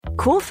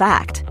Cool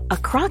fact, a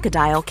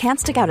crocodile can't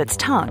stick out its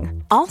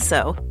tongue.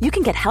 Also, you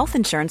can get health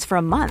insurance for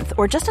a month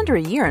or just under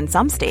a year in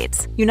some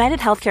states. United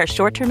Healthcare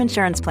short-term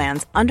insurance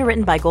plans,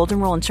 underwritten by Golden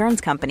Rule Insurance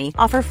Company,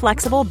 offer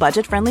flexible,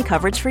 budget-friendly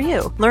coverage for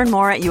you. Learn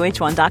more at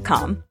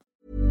uh1.com.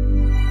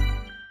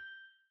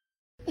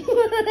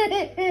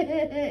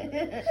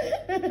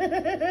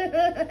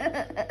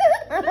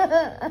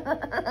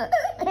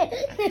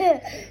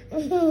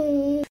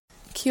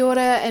 Kia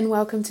ora and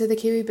welcome to the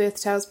Kiwi Birth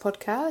Tales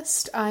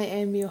podcast. I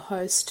am your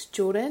host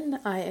Jordan.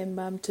 I am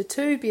mum to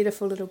two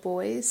beautiful little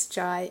boys,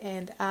 Jai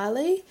and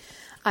Ali.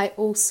 I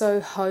also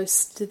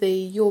host the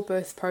Your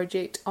Birth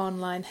Project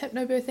online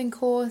hypnobirthing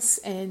course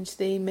and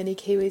the Mini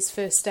Kiwis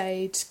First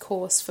Aid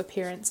course for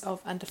parents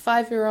of under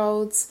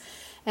 5-year-olds.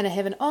 And I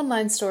have an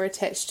online store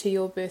attached to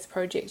Your Birth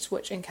Project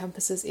which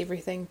encompasses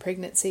everything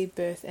pregnancy,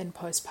 birth and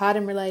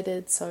postpartum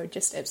related, so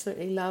just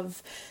absolutely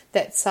love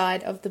that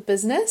side of the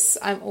business.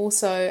 I'm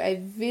also a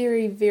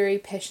very, very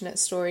passionate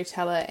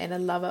storyteller and a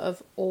lover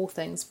of all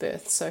things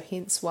birth, so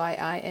hence why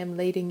I am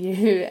leading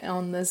you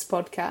on this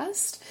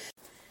podcast.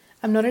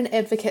 I'm not an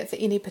advocate for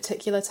any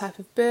particular type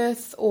of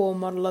birth or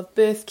model of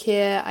birth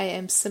care. I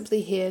am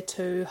simply here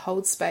to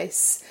hold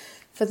space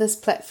for this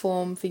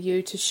platform for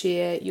you to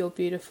share your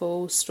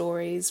beautiful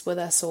stories with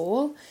us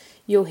all.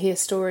 You'll hear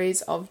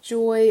stories of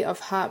joy, of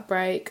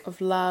heartbreak,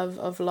 of love,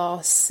 of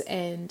loss,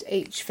 and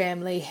each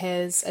family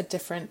has a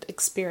different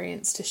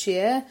experience to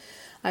share.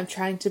 I'm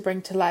trying to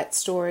bring to light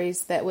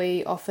stories that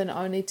we often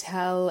only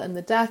tell in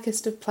the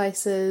darkest of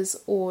places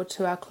or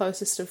to our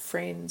closest of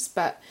friends,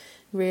 but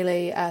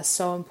really are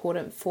so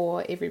important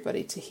for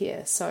everybody to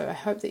hear. So I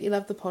hope that you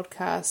love the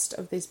podcast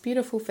of these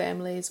beautiful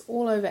families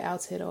all over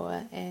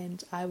Aotearoa,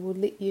 and I will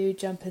let you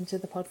jump into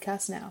the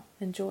podcast now.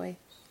 Enjoy.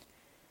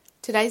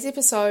 Today's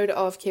episode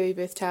of Kiwi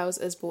Birth Tales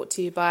is brought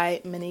to you by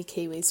Mini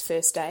Kiwis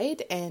First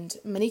Aid, and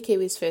Mini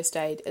Kiwis First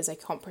Aid is a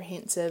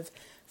comprehensive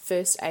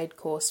first aid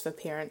course for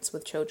parents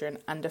with children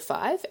under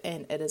 5,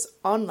 and it is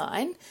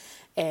online.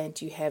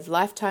 And you have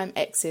lifetime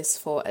access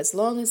for as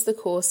long as the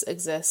course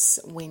exists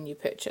when you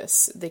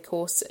purchase. The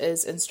course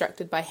is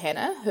instructed by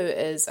Hannah, who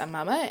is a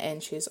mama,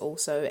 and she's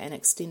also an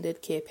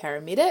extended care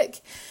paramedic,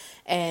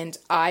 and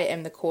I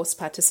am the course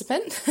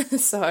participant.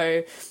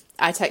 So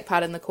I take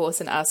part in the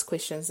course and ask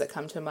questions that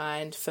come to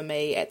mind for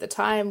me at the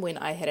time when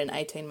I had an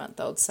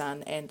 18-month-old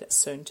son and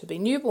soon-to-be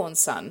newborn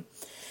son.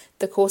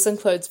 The course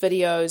includes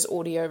videos,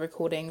 audio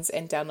recordings,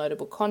 and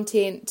downloadable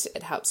content.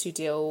 It helps you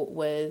deal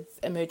with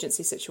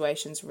emergency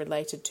situations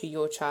related to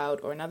your child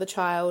or another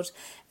child,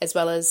 as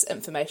well as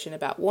information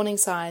about warning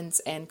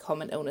signs and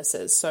common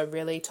illnesses. So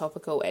really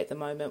topical at the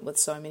moment with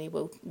so many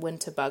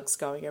winter bugs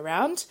going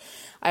around.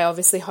 I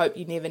obviously hope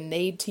you never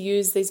need to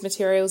use these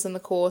materials in the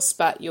course,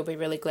 but you'll be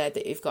really glad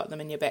that you've got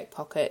them in your back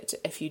pocket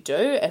if you do,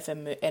 if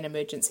an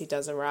emergency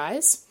does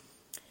arise.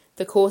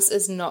 The course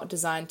is not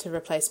designed to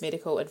replace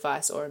medical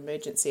advice or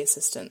emergency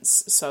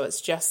assistance, so it's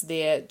just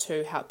there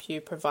to help you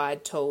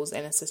provide tools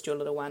and assist your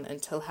little one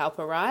until help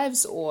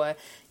arrives, or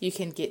you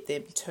can get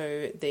them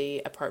to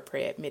the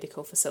appropriate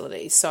medical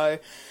facility. So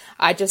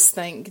I just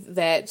think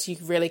that you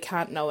really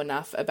can't know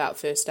enough about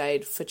first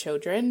aid for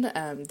children.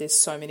 There's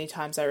so many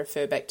times I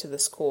refer back to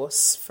this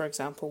course. For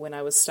example, when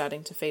I was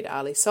starting to feed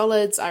Ali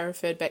solids, I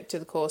referred back to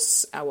the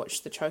course. I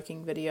watched the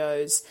choking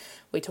videos.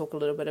 We talk a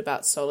little bit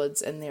about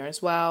solids in there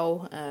as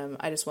well.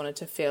 I just wanted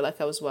to feel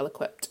like I was well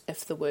equipped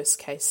if the worst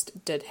case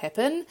did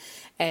happen.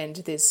 And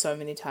there's so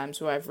many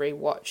times where I've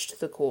rewatched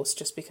the course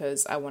just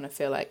because I want to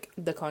feel like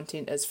the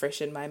content is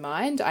fresh in my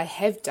mind. I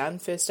have done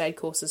first aid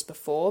courses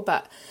before,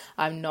 but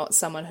I'm not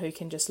someone who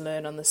can just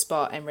learn on the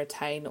spot and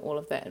retain all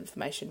of that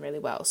information really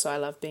well. So I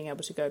love being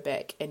able to go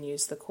back and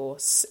use the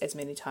course as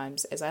many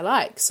times as I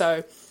like.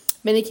 So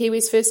Mini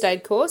Kiwis First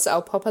Aid course,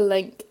 I'll pop a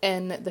link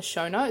in the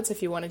show notes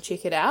if you want to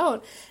check it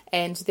out,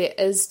 and there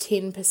is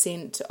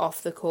 10%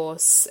 off the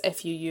course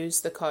if you use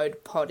the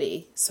code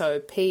PODDY, so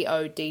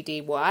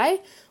PODDY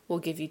will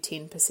give you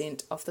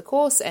 10% off the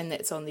course, and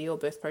that's on the Your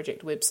Birth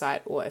Project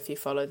website, or if you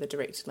follow the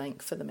direct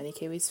link for the Mini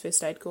Kiwis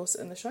First Aid course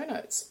in the show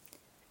notes.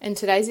 In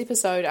today's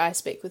episode, I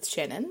speak with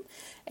Shannon,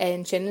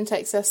 and Shannon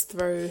takes us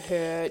through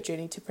her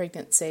journey to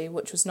pregnancy,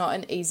 which was not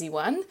an easy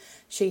one.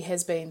 She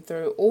has been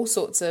through all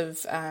sorts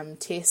of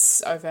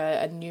tests over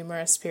a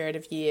numerous period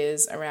of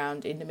years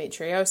around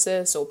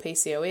endometriosis or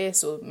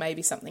PCOS or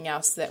maybe something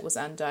else that was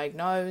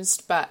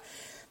undiagnosed, but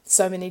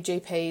so many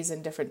GPs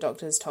and different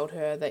doctors told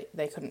her that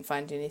they couldn't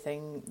find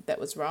anything that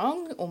was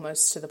wrong,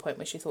 almost to the point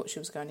where she thought she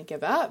was going to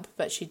give up,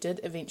 but she did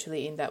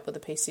eventually end up with a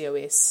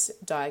PCOS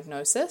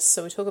diagnosis.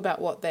 So we talk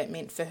about what that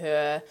meant for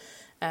her,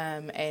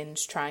 and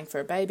trying for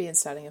a baby and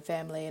starting a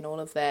family and all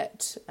of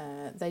that.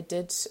 They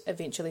did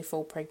eventually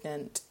fall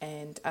pregnant,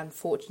 and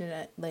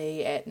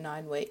unfortunately at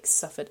 9 weeks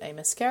suffered a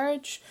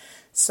miscarriage.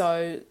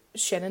 So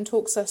Shannon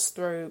talks us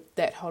through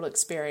that whole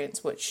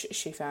experience, which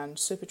she found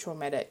super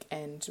traumatic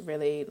and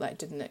really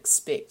didn't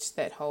expect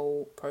that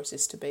whole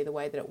process to be the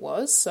way that it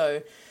was.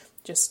 So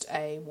just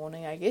a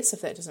warning, I guess,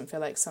 if that doesn't feel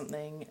like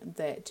something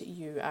that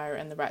you are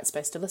in the right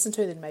space to listen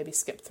to, then maybe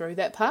skip through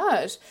that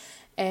part.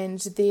 And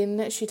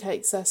then she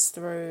takes us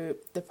through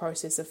the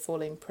process of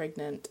falling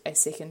pregnant a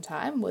second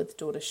time with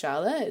daughter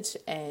Charlotte,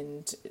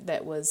 and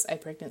that was a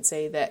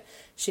pregnancy that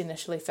she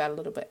initially felt a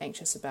little bit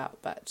anxious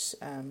about, but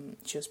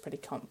she was pretty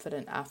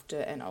confident after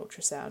an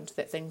ultrasound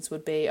that things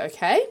would be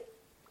okay.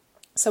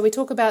 So we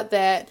talk about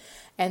that,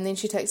 and then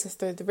she takes us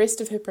through the rest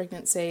of her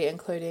pregnancy,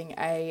 including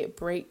a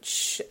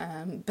breech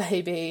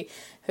baby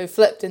who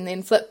flipped and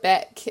then flipped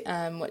back,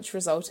 which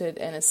resulted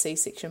in a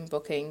C-section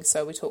booking.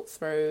 So we talk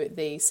through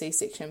the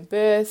C-section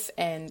birth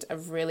and a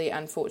really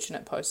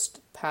unfortunate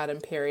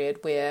postpartum period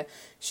where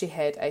she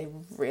had a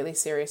really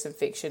serious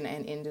infection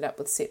and ended up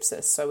with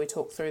sepsis. So we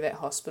talk through that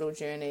hospital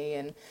journey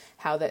and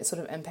how that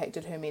sort of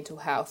impacted her mental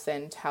health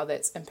and how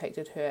that's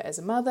impacted her as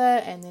a mother,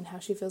 and then how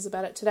she feels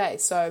about it today.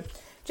 So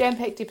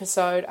jam-packed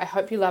episode. I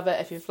hope you love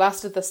it. If you've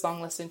lasted this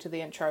long listening to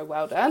the intro,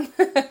 well done.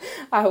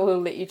 I will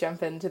let you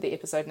jump into the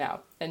episode now.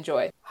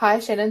 Enjoy. Hi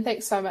Shannon,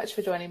 thanks so much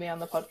for joining me on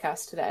the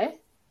podcast today.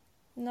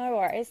 No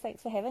worries,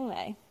 thanks for having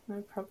me.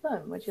 No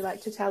problem. Would you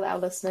like to tell our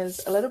listeners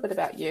a little bit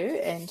about you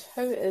and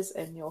who is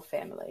in your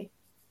family?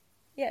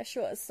 Yeah,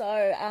 sure.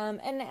 So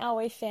in our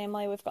wee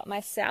family, we've got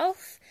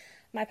myself,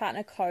 my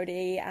partner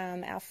Cody,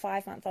 our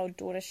 5-month-old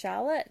daughter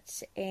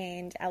Charlotte,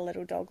 and our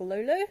little dog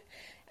Lulu.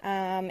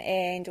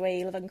 And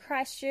we live in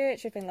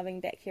Christchurch. We've been living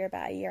back here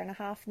about 1.5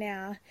 years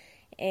now,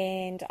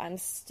 and I'm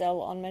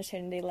still on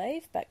maternity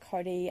leave, but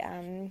Cody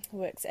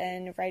works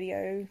in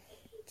radio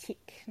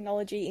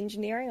technology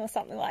engineering or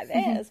something like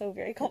that. It's all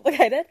very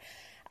complicated.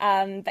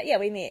 But yeah,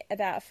 we met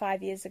about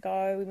 5 years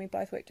ago when we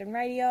both worked in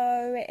radio,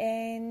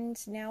 and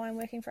now I'm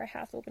working for a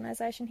health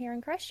organisation here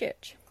in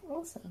Christchurch.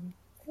 Awesome.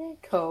 Very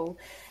cool.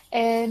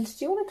 And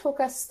do you want to talk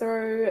us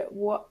through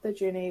what the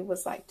journey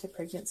was like to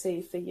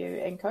pregnancy for you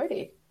and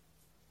Cody?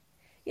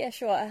 Yeah,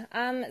 sure.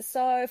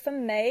 So for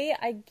me,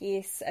 I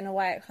guess in a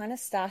way it kind of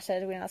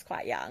started when I was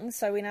quite young.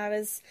 So when I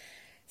was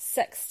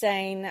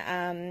 16,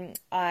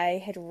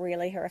 I had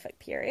really horrific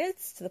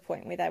periods to the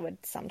point where they would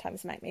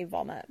sometimes make me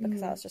vomit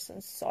because I was just in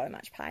so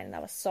much pain and they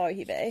were so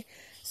heavy.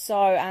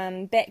 So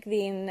back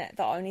then,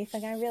 the only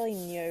thing I really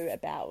knew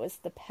about was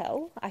the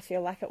pill. I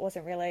feel like it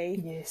wasn't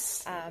really,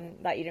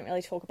 like you didn't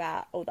really talk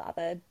about all the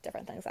other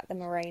different things like the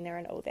Mirena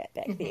and all that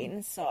back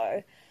then.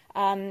 So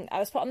I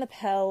was put on the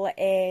pill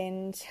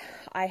and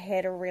I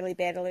had a really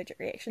bad allergic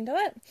reaction to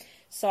it.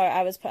 So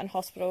I was put in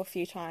hospital a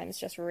few times,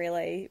 just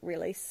really,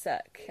 really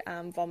sick,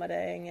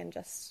 vomiting and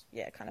just,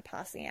 kind of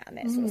passing out and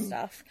that sort of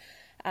stuff.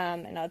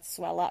 And I'd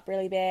swell up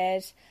really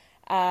bad.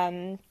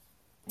 And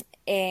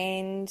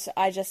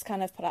I just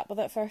kind of put up with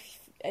it for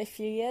a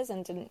few years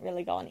and didn't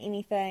really go on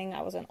anything.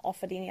 I wasn't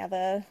offered any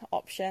other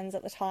options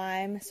at the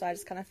time. So I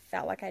just kind of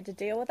felt like I had to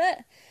deal with it.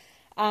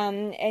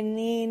 And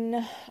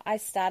then I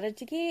started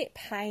to get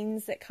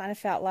pains that kind of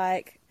felt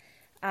like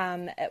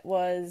it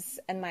was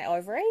in my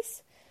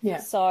ovaries. Yeah.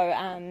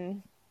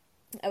 So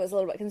it was a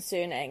little bit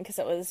concerning because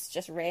it was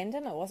just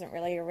random. It wasn't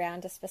really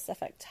around a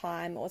specific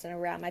time. It wasn't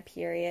around my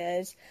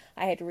period.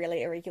 I had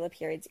really irregular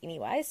periods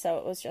anyway, so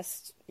it was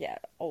just,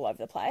 all over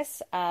the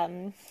place.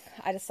 I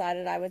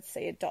decided I would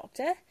see a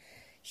doctor.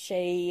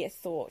 She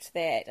thought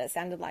that it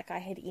sounded like I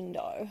had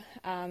endo.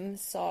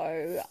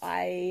 So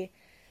I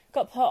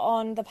got put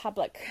on the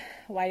public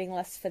waiting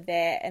list for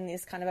that, and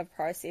there's kind of a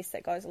process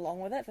that goes along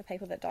with it for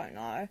people that don't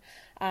know.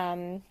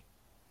 And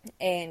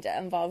it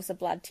involves a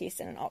blood test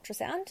and an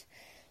ultrasound.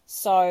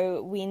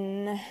 So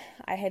when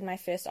I had my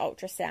first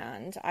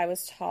ultrasound, I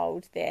was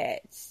told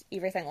that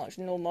everything looked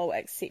normal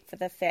except for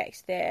the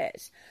fact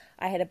that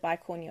I had a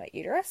bicornuate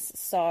uterus.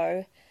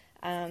 So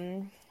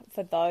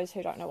for those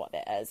who don't know what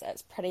that is,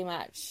 it's pretty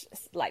much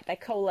like they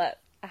call it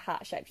a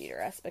heart-shaped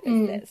uterus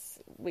because that's,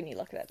 when you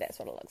look at it, that's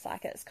what it looks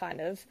like. It's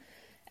kind of,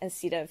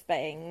 instead of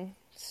being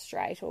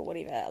straight or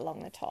whatever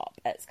along the top,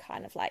 it's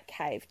kind of like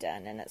caved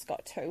in and it's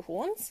got 2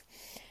 horns.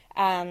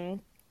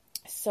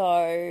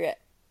 So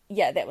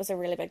that was a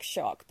really big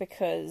shock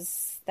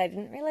because they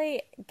didn't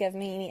really give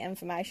me any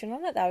information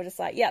on it. They were just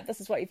like, this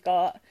is what you've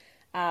got.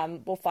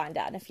 We'll find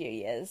out in a few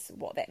years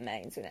what that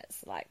means when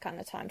it's like kind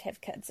of time to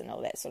have kids and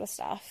all that sort of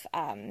stuff.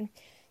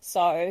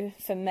 So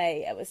for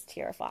me, it was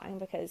terrifying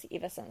because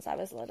ever since I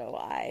was little,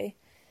 I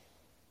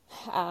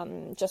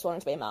just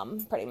wanted to be a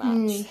mum pretty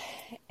much.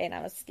 And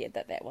I was scared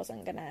that that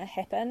wasn't going to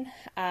happen.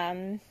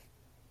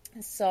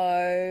 It's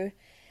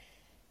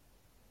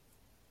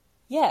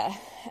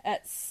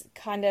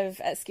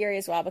scary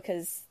as well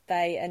because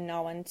they are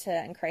known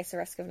to increase the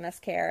risk of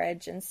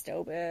miscarriage and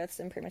stillbirths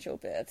and premature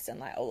births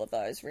and like all of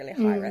those really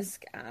high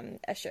risk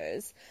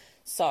issues.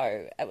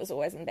 So it was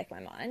always in the back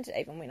of my mind,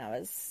 even when I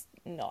was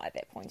not at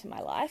that point in my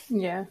life.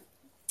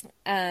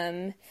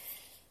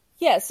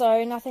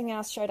 So nothing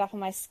else showed up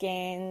on my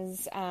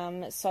scans.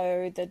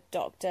 So the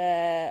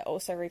doctor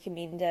also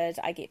recommended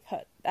I get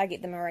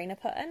the Mirena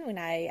put in when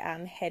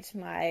I had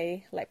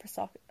my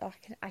laparoscopic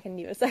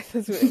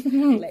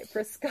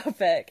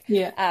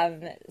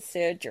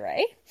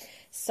surgery.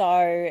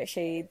 So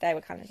they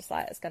were kind of just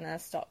like, it's going to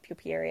stop your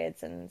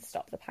periods and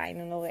stop the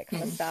pain and all that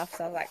kind of stuff.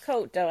 So I was like,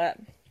 cool, do it.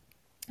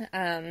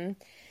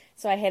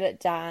 So I had it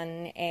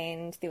done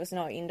and there was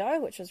no endo,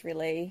 which was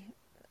really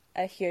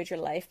a huge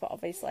relief, but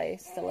obviously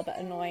still a bit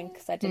annoying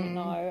because I didn't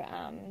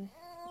know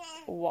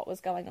what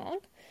was going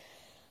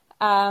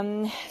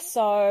on.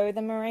 So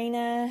the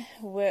marina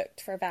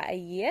worked for about a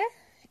year,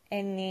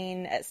 and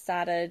then it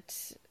started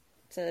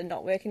to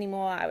not work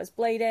anymore. I was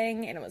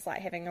bleeding, and it was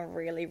like having a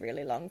really,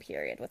 really long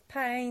period with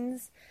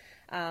pains,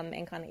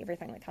 and kind of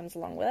everything that comes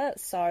along with it.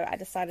 So I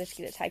decided to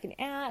get it taken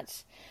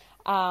out.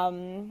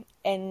 And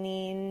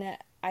then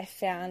I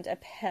found a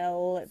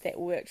pill that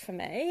worked for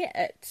me.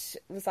 It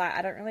was like,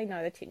 I don't really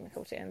know the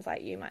technical terms,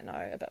 like you might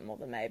know a bit more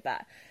than me,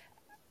 but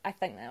I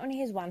think that only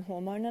has one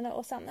hormone in it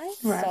or something.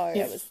 Right, so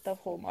yeah. It was the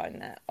hormone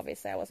that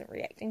obviously I wasn't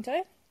reacting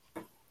to.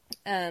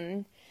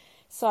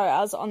 So I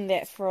was on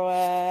that for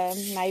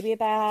maybe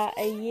about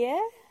a year,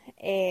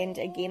 and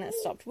again it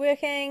stopped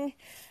working.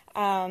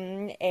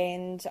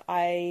 And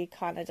I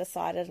kind of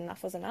decided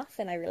enough was enough,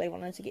 and I really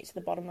wanted to get to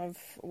the bottom of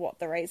what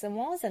the reason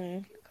was.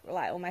 And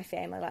like all my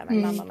family, like my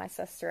mum and my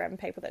sister and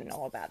people that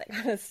know about that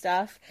kind of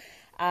stuff,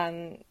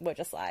 were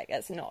just like,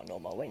 it's not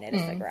normal. We need to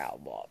figure out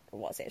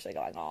what's actually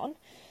going on.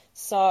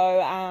 So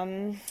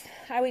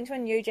I went to a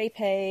new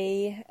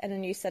GP in a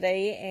new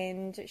city,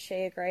 and she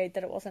agreed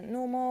that it wasn't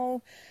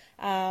normal.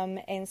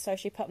 And so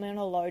she put me on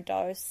a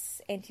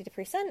low-dose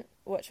antidepressant,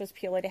 which was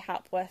purely to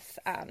help with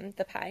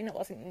the pain. It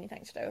wasn't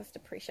anything to do with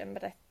depression,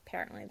 but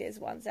apparently there's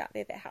ones out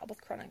there that help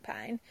with chronic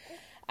pain.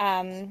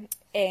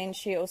 And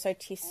she also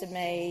tested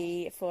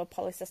me for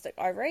polycystic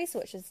ovaries,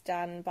 which is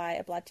done by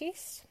a blood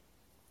test.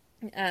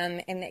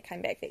 And that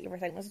came back that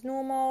everything was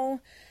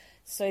normal.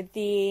 So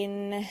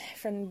then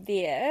from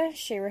there,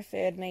 she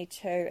referred me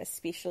to a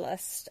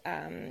specialist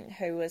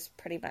who was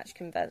pretty much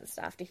convinced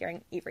after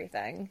hearing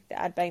everything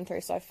that I'd been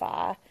through so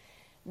far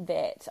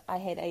that I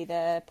had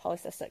either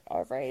polycystic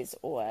ovaries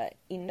or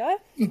endo.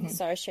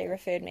 So she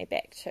referred me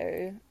back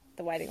to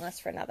the waiting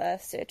list for another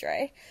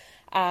surgery.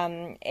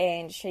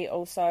 And she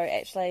also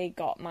actually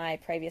got my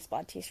previous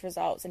blood test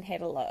results and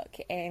had a look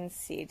and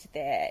said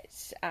that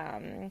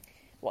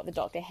what the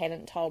doctor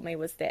hadn't told me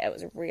was that it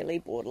was really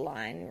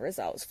borderline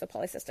results for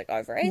polycystic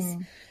ovaries.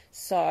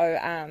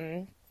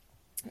 So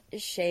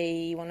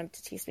she wanted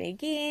to test me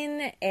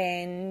again,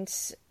 and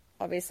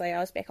obviously I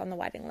was back on the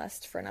waiting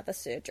list for another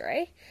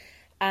surgery.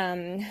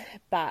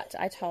 But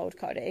I told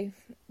Cody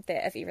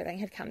that if everything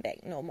had come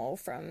back normal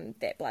from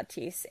that blood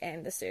test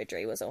and the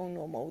surgery was all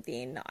normal,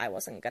 then I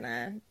wasn't going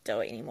to do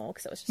it anymore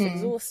because it was just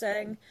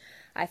exhausting.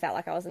 I felt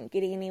like I wasn't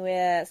getting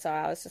anywhere, so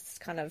I was just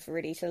kind of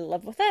ready to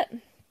live with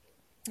it.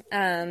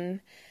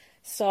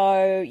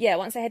 So yeah,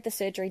 once I had the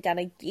surgery done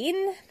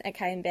again, it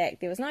came back,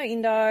 there was no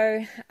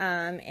endo,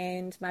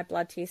 and my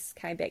blood test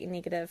came back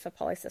negative for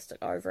polycystic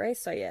ovaries.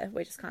 So yeah,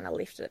 we just kind of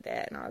left it at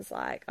that, and I was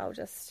like, I'll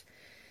just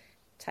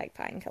take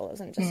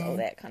painkillers and just all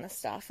that kind of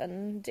stuff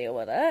and deal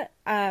with it.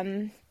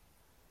 And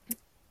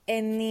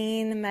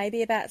then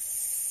maybe about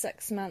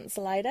 6 months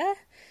later,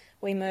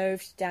 we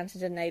moved down to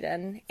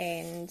Dunedin,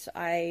 and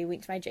I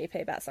went to my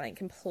GP about something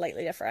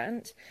completely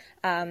different.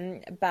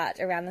 But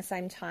around the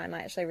same time,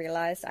 I actually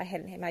realised I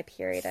hadn't had my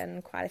period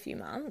in quite a few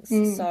months.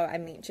 So I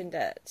mentioned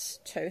it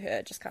to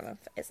her just kind of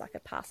as like a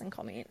passing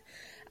comment,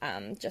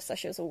 just so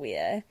she was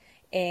aware.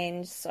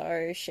 And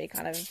so she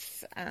kind of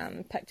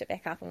picked it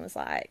back up and was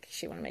like,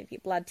 she wanted me to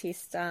get blood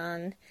tests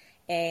done.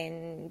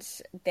 And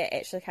that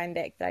actually came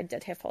back that I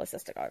did have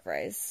polycystic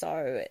ovaries.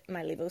 So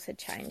my levels had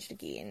changed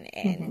again,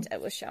 and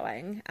it was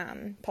showing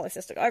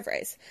polycystic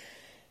ovaries.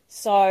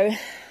 So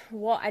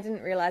what I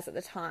didn't realise at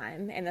the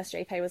time, and this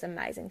GP was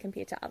amazing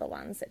compared to other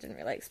ones that didn't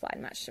really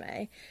explain much to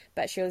me,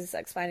 but she was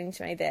explaining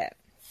to me that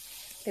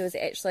there was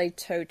actually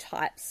 2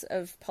 types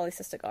of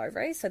polycystic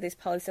ovaries. So there's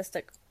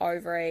polycystic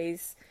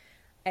ovaries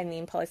and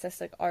then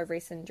polycystic ovary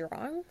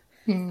syndrome.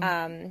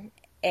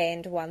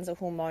 And one's a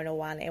hormonal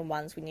one, and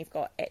one's when you've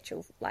got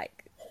actual,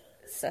 like,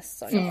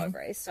 cysts on your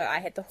ovaries. So I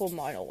had the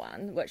hormonal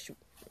one, which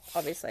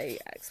obviously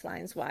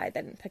explains why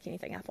they didn't pick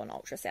anything up on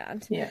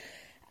ultrasound.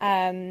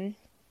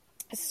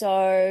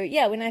 So,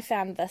 yeah, when I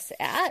found this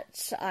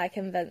out, I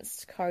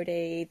convinced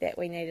Cody that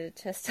we needed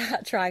to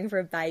start trying for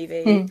a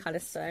baby kind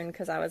of soon,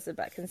 because I was a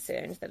bit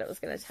concerned that it was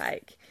going to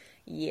take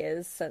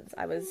years, since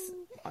I was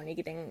only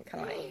getting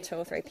kind of like 2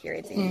 or 3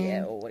 periods a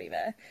year or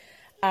whatever.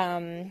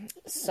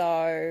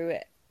 So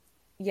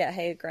yeah,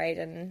 he agreed,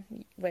 and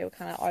we were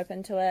kind of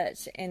open to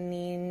it. And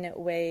then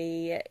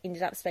we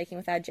ended up speaking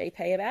with our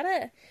GP about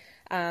it.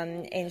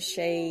 And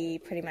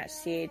she pretty much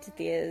said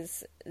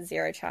there's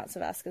 0 chance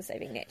of us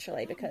conceiving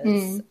naturally,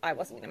 because I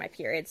wasn't getting my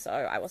period, so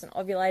I wasn't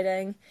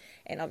ovulating.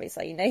 And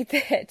obviously you need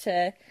that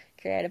to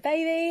create a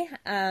baby.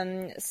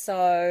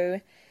 So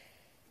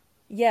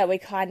yeah, we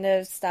kind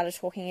of started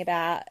talking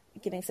about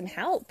getting some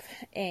help,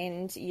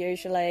 and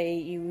usually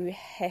you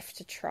have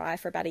to try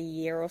for about a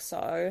year or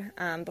so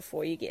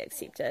before you get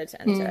accepted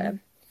into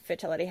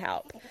fertility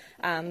help.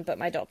 But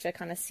my doctor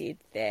kind of said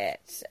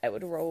that it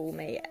would rule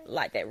me,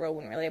 like that rule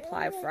wouldn't really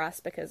apply for us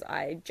because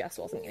I just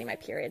wasn't getting my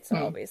period, so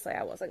obviously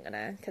I wasn't going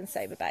to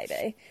conceive a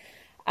baby.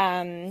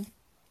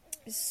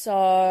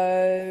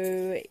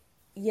 So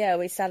yeah,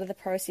 we started the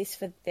process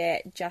for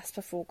that just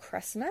before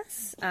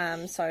Christmas.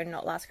 So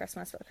not last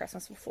Christmas, but the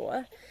Christmas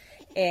before.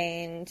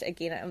 and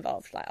again, it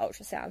involved like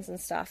ultrasounds and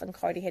stuff, and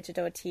Cody had to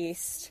do a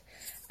test.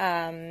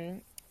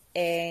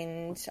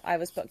 And I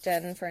was booked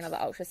in for another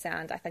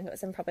ultrasound. I think it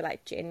was in probably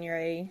like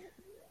January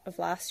of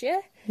last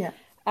year. Yeah.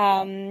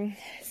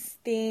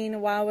 Then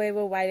while we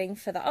were waiting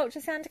for the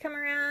ultrasound to come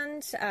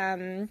around,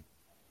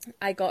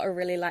 I got a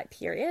really light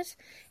period,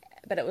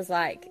 but it was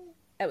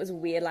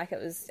weird. Like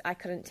I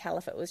couldn't tell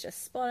if it was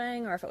just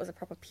spotting or if it was a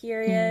proper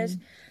period.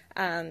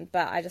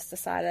 But I just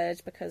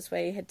decided, because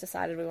we had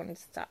decided we wanted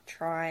to start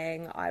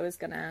trying, I was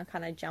going to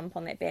kind of jump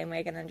on that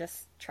bandwagon and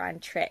just try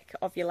and track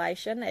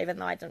ovulation, even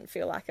though I didn't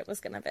feel like it was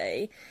going to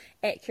be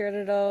accurate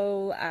at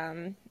all.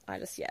 I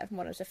just,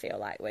 wanted to feel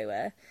like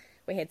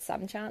we had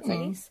some chance, I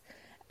guess.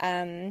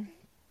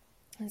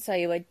 So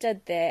we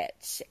did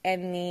that,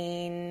 and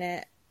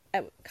then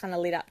it kind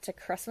of led up to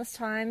Christmas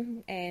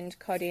time, and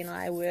Cody and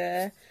I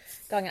were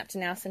going up to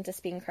Nelson to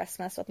spend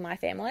Christmas with my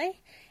family,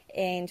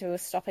 and we were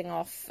stopping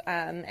off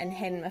in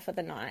Hanmer for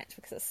the night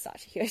because it's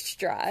such a huge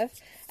drive.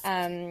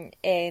 And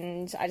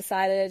I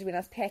decided when I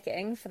was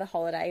packing for the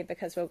holiday,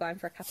 because we were going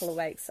for a couple of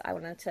weeks, I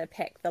wanted to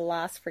pack the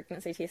last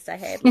pregnancy test I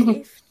had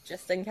left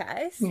just in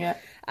case. Yeah.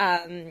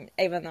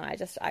 Even though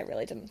I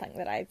really didn't think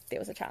that there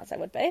was a chance I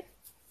would be.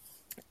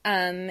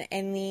 And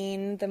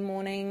then the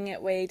morning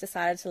we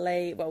decided to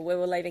leave, we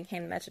were leaving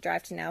Hanmer to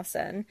drive to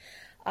Nelson.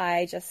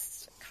 I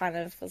just kind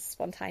of was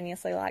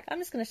spontaneously like, I'm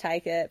just going to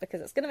take it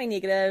because it's going to be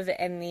negative,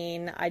 and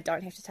then I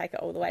don't have to take it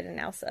all the way to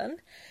Nelson.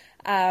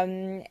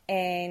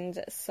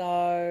 And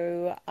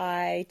so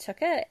I took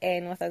it,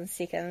 and within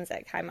seconds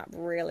it came up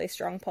really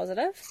strong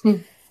positive.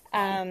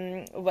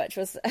 Which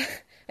was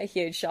a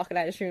huge shock, and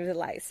I just remember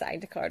like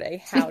saying to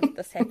Cody, how did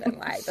this happen?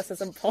 Like, this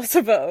is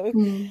impossible.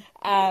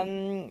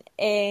 And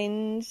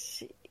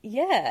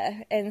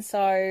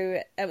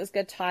so it was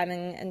good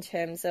timing in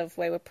terms of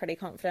we were pretty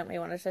confident we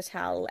wanted to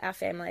tell our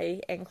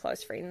family and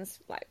close friends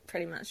like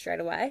pretty much straight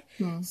away.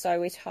 So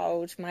we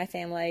told my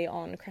family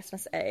on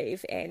Christmas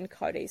Eve and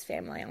Cody's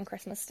family on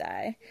Christmas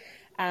Day.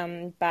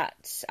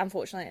 But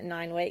unfortunately at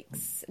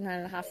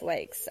 9.5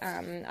 weeks,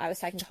 I was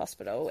taken to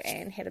hospital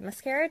and had a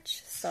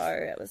miscarriage. So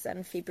it was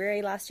in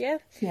February last year.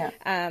 Yeah.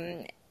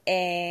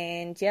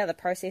 The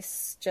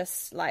process,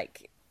 just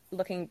like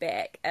looking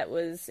back, it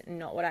was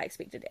not what I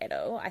expected at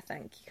all. I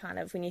think kind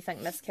of when you think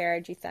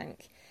miscarriage, you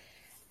think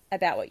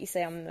about what you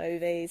see on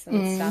movies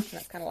and stuff, and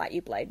it's kind of like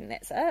you bleed and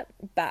that's it.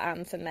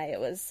 But for me, it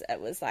was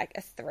like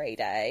a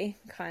 3-day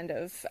kind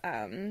of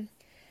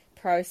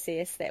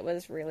process that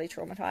was really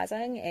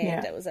traumatizing,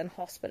 and it was in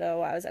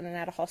hospital. I was in and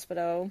out of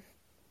hospital,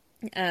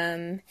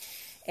 and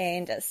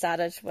it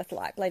started with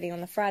like bleeding on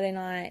the Friday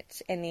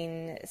night, and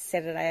then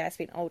Saturday I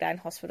spent all day in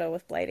hospital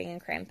with bleeding and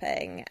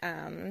cramping.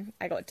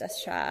 I got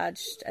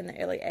discharged in the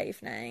early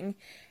evening,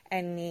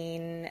 and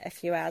then a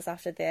few hours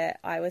after that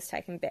I was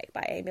taken back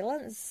by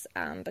ambulance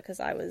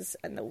because I was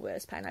in the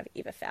worst pain I've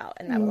ever felt,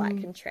 and they were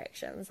like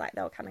contractions, like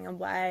they were coming in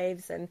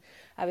waves, and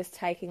I was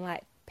taking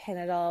like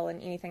Panadol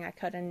and anything I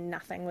could, and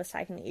nothing was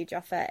taking the edge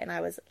off it, and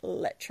I was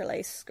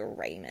literally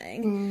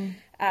screaming.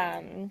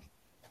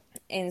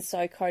 And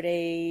so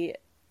Cody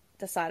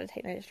decided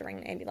he needed to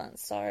ring the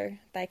ambulance, so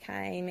they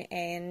came,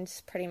 and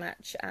pretty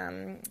much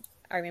I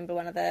remember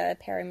one of the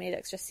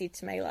paramedics just said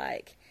to me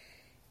like,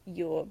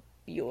 you're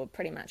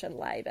pretty much in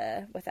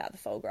labour without the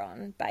full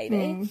grown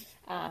baby.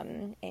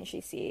 And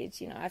she said,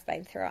 I've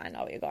been through it, I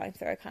know what you're going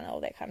through, kind of all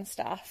that kind of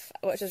stuff,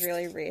 which is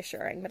really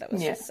reassuring, but it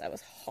was it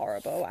was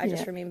horrible. I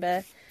just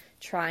remember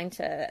trying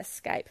to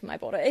escape my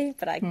body,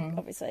 but I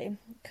obviously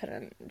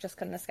couldn't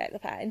escape the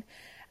pain.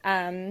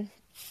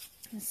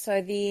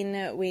 So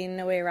then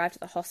when we arrived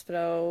at the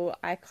hospital,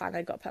 I kind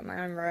of got put in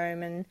my own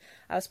room, and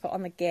I was put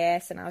on the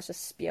gas, and I was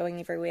just spewing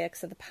everywhere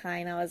because of the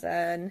pain I was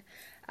in.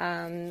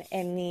 And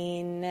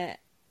then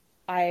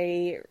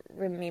I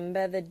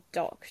remember the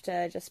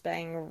doctor just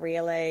being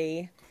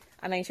really,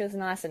 I mean, she was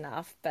nice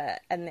enough,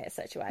 but in that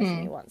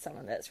situation you want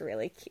someone that's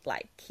really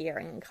like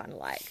caring and kind of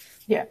like,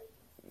 I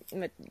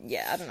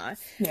don't know.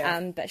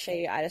 But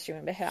I just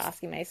remember her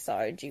asking me,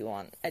 so do you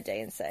want a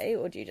D&C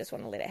or do you just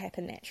want to let it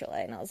happen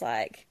naturally? And I was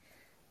like,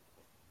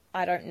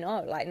 I don't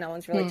know, like no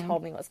one's really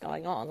told me what's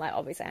going on. Like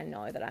obviously I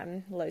know that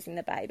I'm losing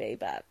the baby,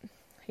 but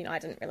I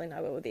didn't really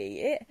know we were there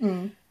yet.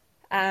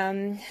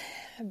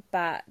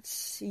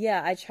 But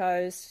yeah, I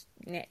chose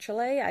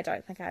naturally. I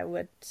don't think I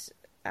would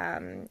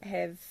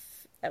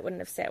it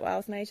wouldn't have sat well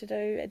with me to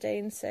do a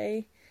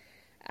D&C.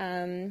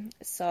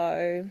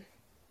 So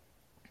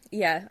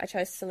yeah, I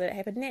chose to let it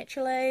happen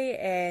naturally,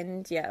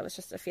 and yeah, it was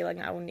just a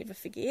feeling I will never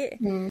forget.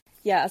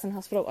 Yeah, I was in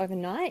hospital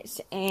overnight,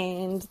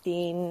 and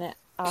then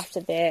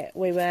after that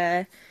we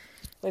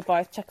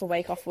both took a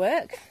week off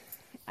work,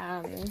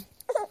 and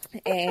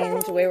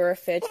we were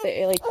referred to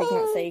the early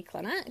pregnancy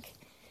clinic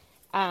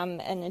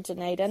in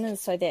Dunedin, and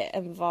so that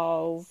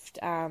involved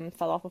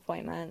follow-up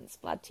appointments,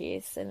 blood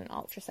tests and an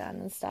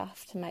ultrasound and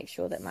stuff to make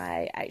sure that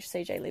my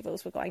HCG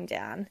levels were going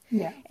down,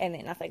 and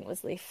that nothing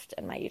was left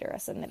in my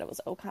uterus, and that it was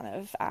all kind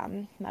of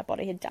my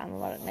body had done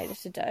what it needed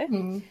to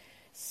do.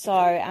 So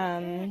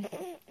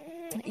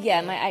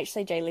yeah, my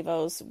HCG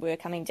levels were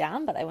coming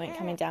down, but they weren't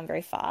coming down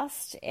very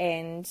fast.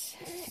 And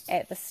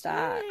at the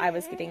start, I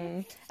was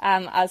getting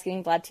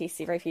blood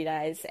tests every few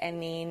days,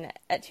 and then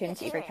it turned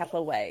to every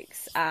couple of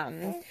weeks.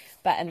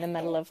 But in the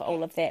middle of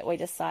all of that, we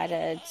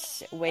decided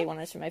we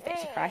wanted to move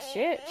back to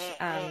Christchurch.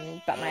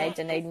 But my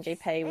Dunedin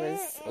GP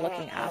was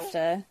looking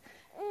after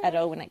it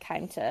all when it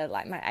came to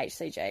like my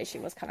HCG. She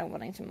was kind of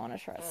wanting to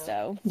monitor it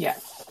still. Yeah.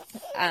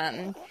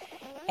 And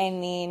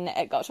then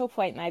it got to a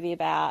point maybe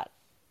about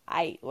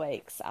 8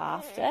 weeks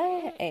after,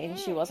 and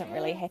she wasn't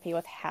really happy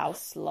with how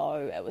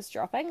slow it was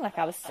dropping. Like,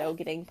 I was still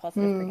getting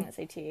positive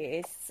pregnancy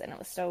tests, and it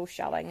was still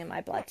showing in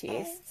my blood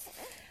tests.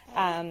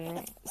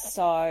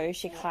 So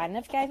she kind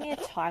of gave me a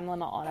time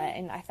limit on it,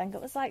 and I think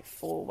it was like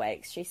 4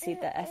 weeks. She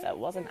said that if it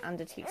wasn't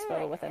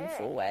undetectable within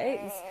 4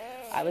 weeks,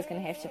 I was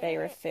going to have to be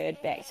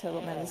referred back to the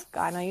women's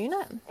gyno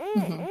unit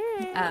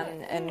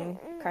in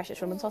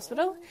Christchurch Women's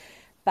Hospital.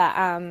 But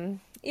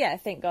yeah,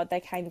 thank God they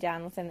came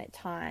down within that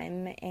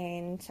time,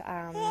 and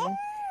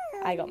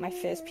I got my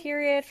first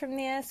period from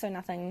there, so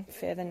nothing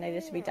further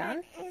needed to be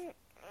done.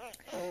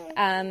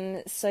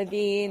 So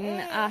then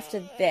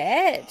after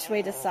that,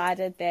 we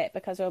decided that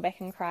because we were back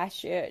in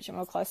Christchurch and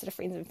we were closer to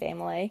friends and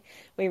family,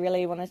 we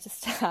really wanted to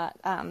start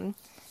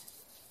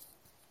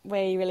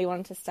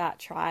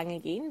trying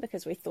again,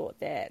 because we thought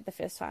that the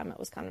first time it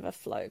was kind of a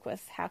fluke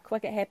with how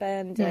quick it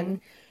happened, and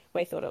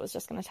we thought it was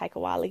just going to take a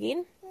while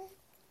again.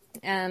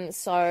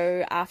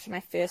 So after my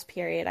first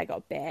period, I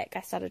got back,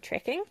 I started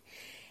tracking,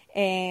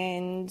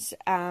 and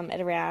at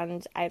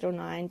around 8 or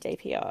 9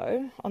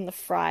 DPO on the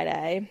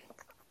Friday,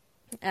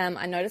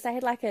 I noticed I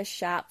had like a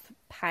sharp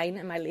pain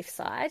in my left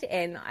side,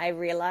 and I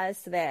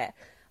realised that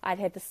I'd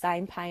had the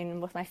same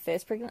pain with my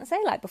first pregnancy,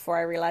 like before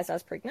I realised I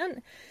was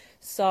pregnant.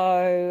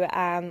 So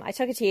I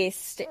took a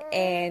test,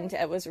 and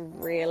it was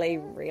really,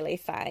 really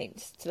faint,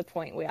 to the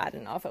point where I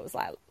didn't know if it was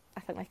like, I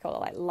think they call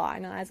it like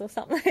line eyes or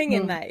something,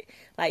 and like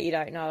you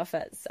don't know if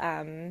it's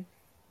a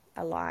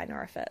line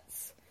or if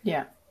it's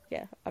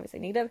obviously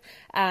negative.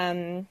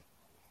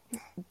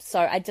 So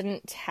I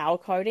didn't tell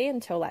Cody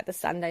until like the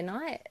Sunday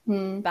night,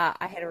 but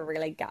I had a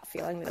really gut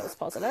feeling that it was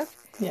positive.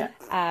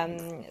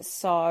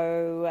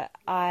 So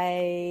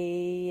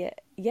I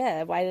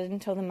waited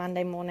until the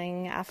Monday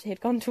morning after he'd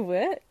gone to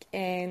work,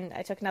 and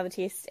I took another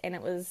test, and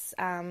it was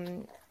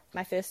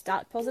my first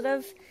dark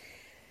positive.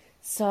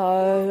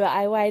 So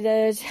I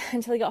waited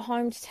until he got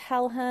home to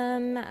tell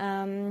him.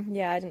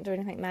 I didn't do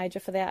anything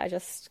major for that. I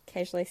just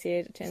casually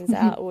said, it turns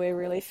out we're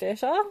really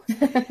fertile.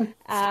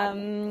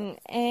 And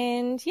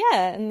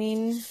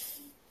then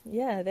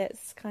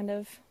that's kind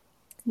of,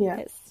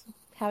 that's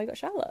how we got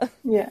Charlotte.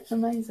 Yeah,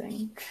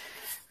 amazing.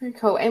 Very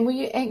cool. And were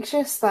you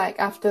anxious, like,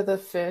 after the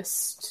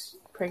first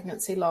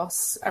pregnancy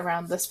loss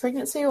around this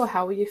pregnancy, or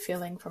how were you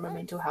feeling from a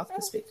mental health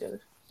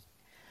perspective?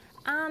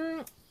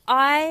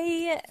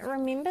 I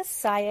remember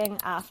saying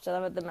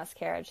after the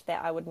miscarriage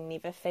that I would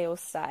never feel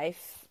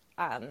safe,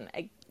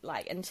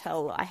 like,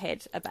 until I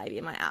had a baby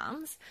in my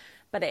arms.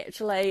 But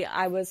actually,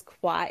 I was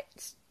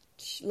quite,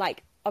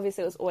 like,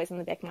 obviously it was always in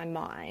the back of my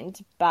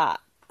mind, but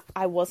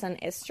I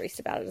wasn't as stressed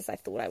about it as I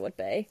thought I would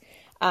be.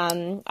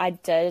 I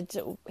did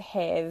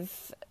have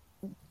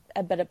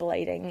a bit of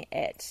bleeding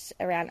at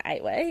around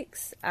 8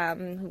 weeks,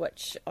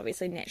 which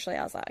obviously naturally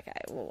I was like,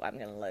 okay, well, I'm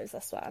going to lose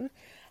this one.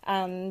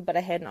 But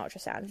I had an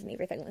ultrasound and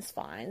everything was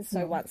fine.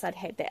 So once I'd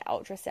had that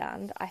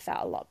ultrasound, I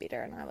felt a lot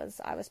better, and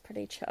I was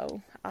pretty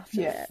chill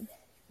after that.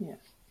 Yeah.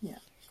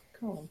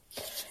 Cool.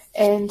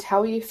 And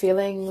how were you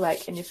feeling,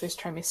 like, in your first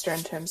trimester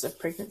in terms of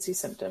pregnancy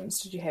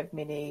symptoms? Did you have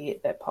many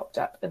that popped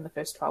up in the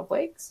first 12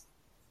 weeks?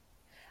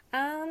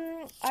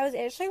 I was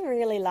actually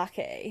really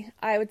lucky.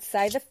 I would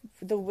say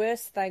the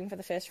worst thing for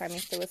the first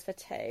trimester was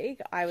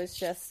fatigue. I was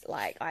just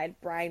like, I had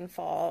brain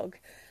fog.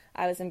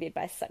 I was in bed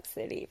by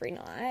 6:30 every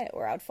night,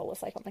 or I'd fall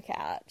asleep on the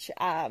couch.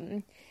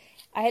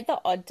 I had the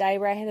odd day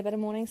where I had a bit of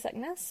morning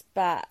sickness,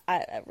 but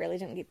it really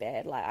didn't get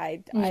bad. Like,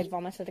 I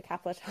vomited a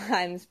couple of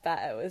times, but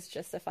it was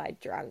just if I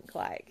drank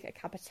like a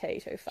cup of tea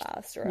too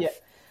fast, or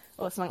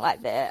or something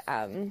like that.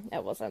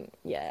 It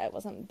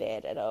wasn't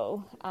bad at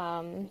all.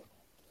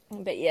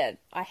 But yeah,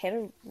 I had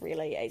a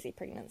really easy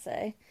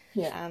pregnancy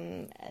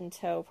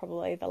until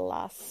probably the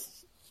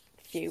last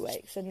few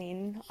weeks, and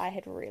then I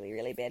had really,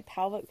 really bad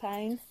pelvic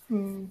pain,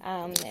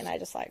 and I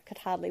just like could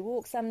hardly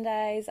walk some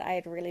days. I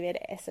had really bad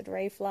acid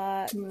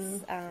reflux.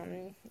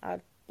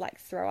 I'd like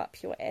throw up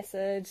pure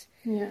acid.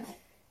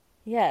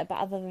 But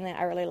other than that,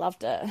 I really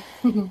loved it.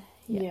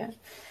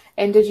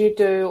 And did you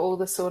do all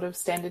the sort of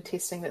standard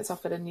testing that's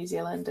offered in New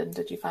Zealand, and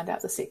did you find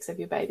out the sex of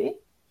your baby?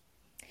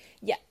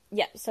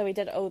 So we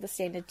did all the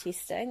standard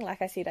testing.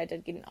 Like I said, I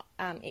did get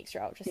an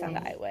extra ultrasound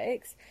at 8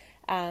 weeks.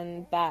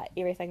 But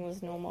everything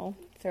was normal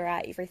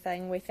throughout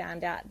everything. We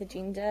found out the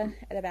gender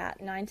at about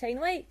 19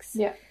 weeks.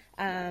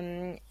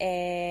 And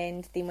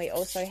then we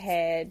also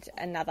had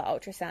another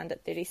ultrasound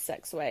at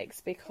 36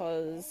 weeks,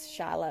 because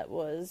Charlotte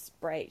was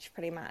breech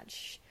pretty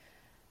much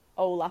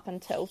all up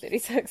until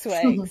 36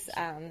 weeks.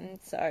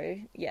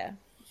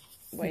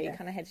 We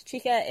kind of had to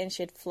check it, and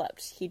she'd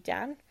flipped head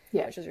down.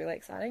 which was really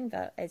exciting,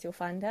 but as you'll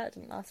find out, it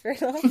didn't last very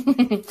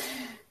long.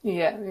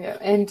 Yeah.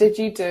 And did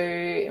you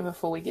do,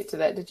 before we get to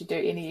that, did you do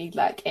any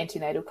like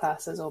antenatal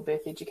classes or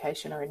birth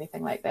education or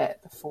anything like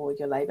that before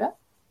your labour?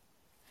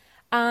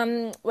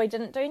 We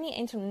didn't do any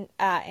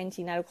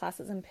antenatal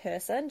classes in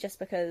person just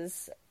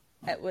because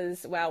it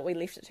was, we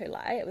left it too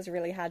late. It was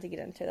really hard to get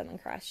into them in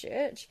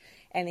Christchurch.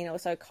 And then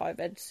also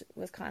COVID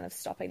was kind of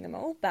stopping them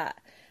all. But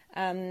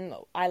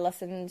I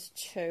listened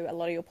to a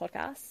lot of your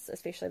podcasts,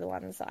 especially the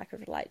ones that I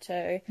could relate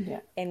to.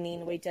 Yeah. And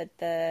then we did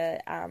the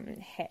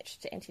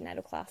hatched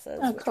antenatal classes,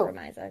 which were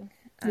amazing.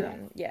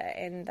 And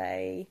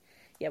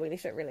we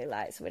left it really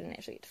late, so we didn't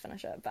actually get to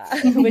finish it,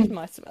 but we did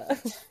most of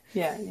it.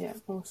 Yeah,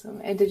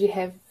 awesome. And did you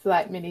have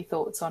like many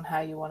thoughts on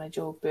how you wanted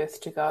your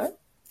birth to go?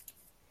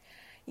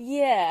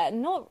 Yeah,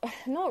 not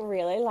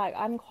really. Like,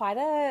 I'm quite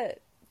a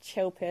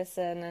chill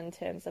person in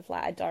terms of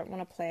like I don't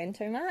want to plan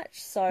too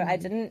much, so I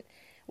didn't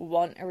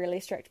want a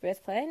really strict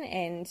birth plan.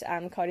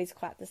 And Cody's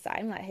quite the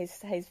same. Like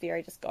he's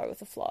very just go with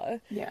the flow.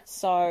 Yeah.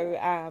 So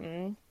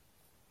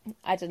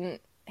I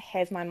didn't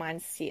have my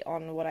mind set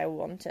on what I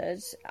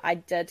wanted. I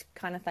did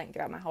kind of think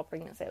throughout my whole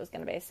pregnancy it was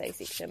going to be a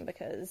C-section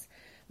because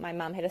my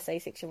mum had a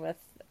C-section with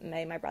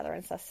me, my brother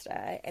and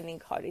sister, and then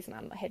Cody's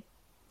mum had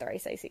 3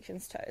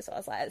 C-sections too, so I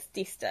was like, it's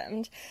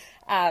destined.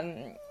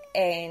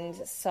 And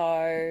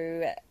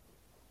so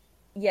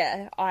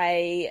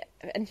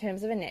in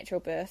terms of a natural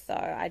birth though,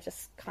 I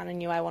just kind of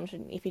knew I wanted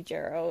an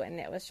epidural, and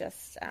that was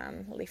just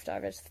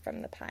leftovers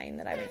from the pain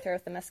that I went through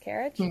with the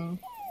miscarriage.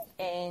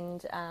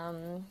 And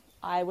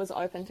I was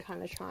open to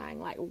kind of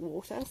trying like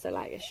water, so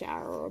like a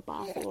shower or a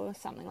bath or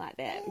something like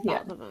that.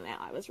 But other than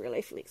that, I was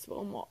really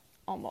flexible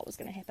on what was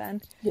going to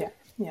happen. Yeah.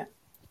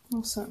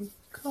 Awesome.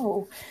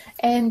 Cool.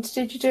 And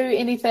did you do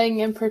anything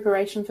in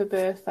preparation for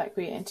birth, like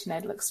were you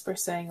antenatal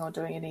expressing or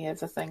doing any of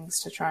the things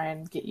to try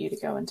and get you to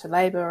go into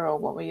labour, or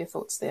what were your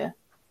thoughts there?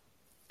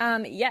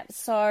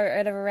 So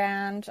at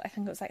around, I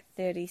think it was like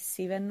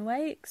 37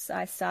 weeks,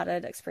 I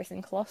started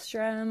expressing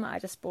colostrum. I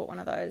just bought one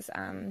of those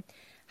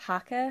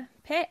haka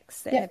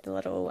packs that had the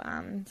little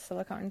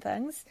silicone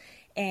things,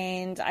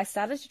 and I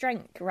started to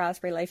drink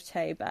raspberry leaf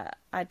tea, but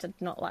I did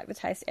not like the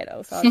taste at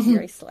all, so I was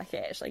very slick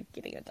at actually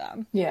getting it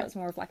done. It was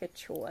more of like a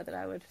chore that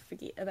I would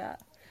forget about.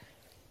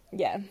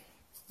 Yeah,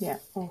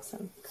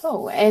 awesome.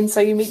 Cool. And so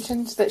you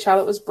mentioned that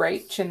Charlotte was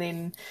breech, and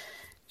then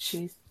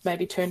she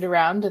maybe turned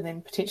around and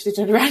then potentially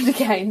turned around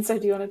again, so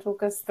do you want to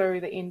talk us through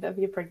the end of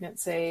your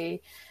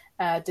pregnancy?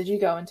 Did you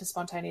go into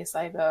spontaneous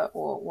labour,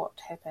 or what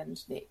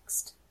happened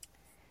next?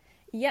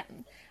 Yeah.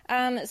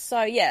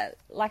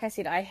 Like I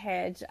said, I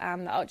had the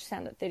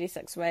ultrasound at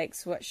 36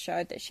 weeks, which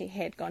showed that she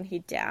had gone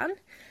head down,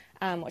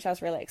 which I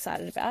was really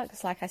excited about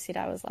because, like I said,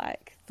 I was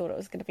thought it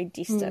was going to be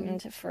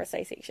destined for a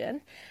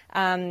C-section.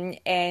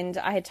 And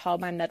I had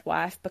told my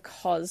midwife,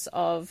 because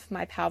of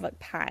my pelvic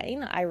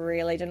pain, I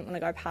really didn't want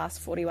to go past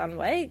 41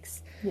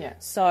 weeks. Yeah.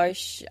 So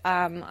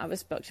I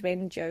was booked to be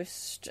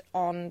induced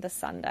on the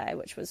Sunday,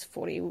 which was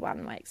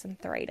 41 weeks and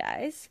 3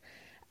 days.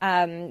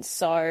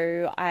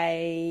 So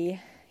I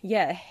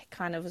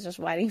kind of was just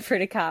waiting for it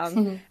to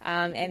come.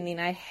 And then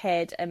I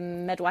had a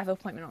midwife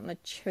appointment on the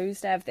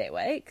Tuesday of that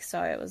week.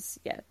 So it was,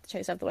 the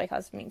Tuesday of the week I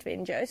was meant to be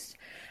induced.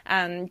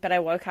 But I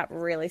woke up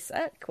really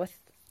sick with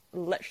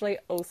literally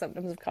all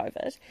symptoms of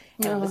COVID.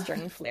 And it was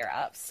during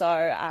flare-up. So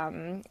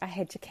I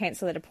had to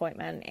cancel that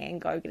appointment and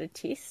go get a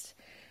test.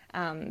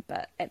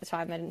 But at the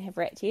time I didn't have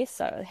rat tests,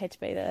 so it had to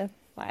be I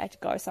had to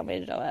go somewhere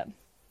to do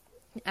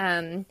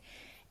it.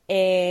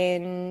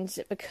 And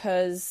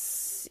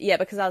because I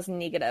was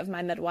negative,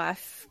 my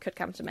midwife could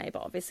come to me,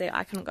 but obviously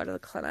I couldn't go to the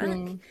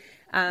clinic.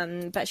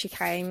 But she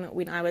came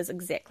when I was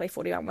exactly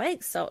 41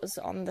 weeks, so it was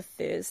on the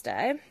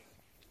Thursday.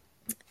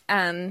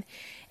 And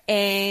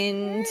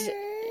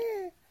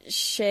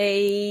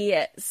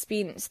she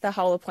spent the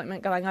whole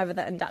appointment going over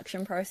the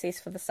induction process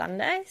for the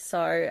Sunday.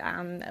 So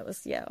it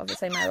was,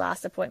 obviously my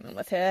last appointment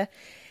with her.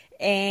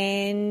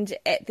 And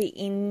at the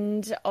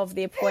end of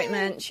the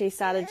appointment, she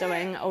started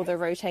doing all the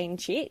routine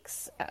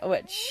checks,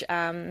 which,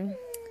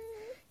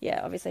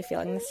 obviously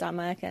feeling the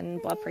stomach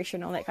and blood pressure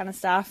and all that kind of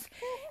stuff.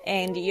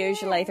 And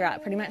usually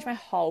throughout pretty much my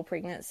whole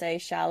pregnancy,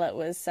 Charlotte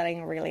was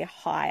sitting really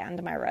high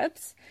under my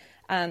ribs.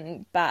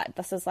 But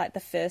this is like the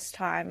first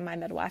time my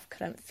midwife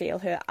couldn't feel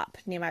her up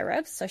near my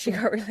ribs. So she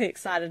got really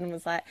excited and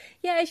was like,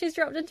 yeah, she's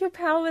dropped into your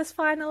pelvis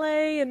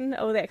finally, and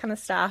all that kind of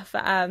stuff.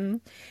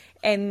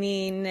 And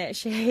then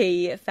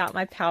she felt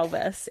my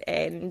pelvis,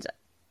 and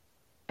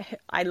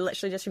I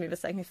literally just remember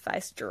seeing her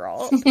face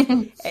drop.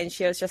 And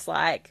she was just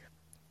like,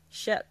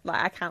 shit,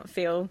 I can't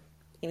feel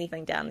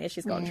anything down there.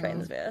 She's gone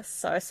transverse,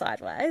 so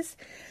sideways.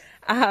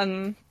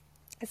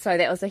 So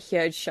that was a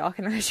huge shock.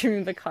 And I just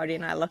remember Cody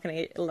and I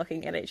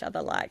looking at each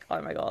other like,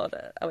 oh my God,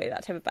 are we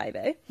about to have a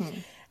baby?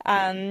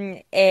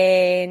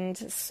 And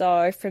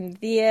so from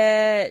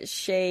there,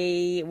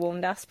 she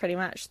warned us pretty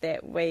much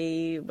that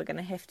we were going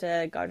to have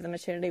to go to the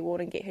maternity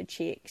ward and get her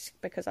checked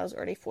because I was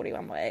already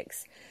 41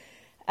 weeks.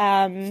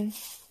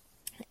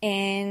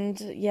 And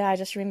yeah, I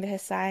just remember her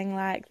saying,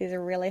 like, there's a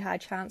really high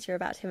chance you're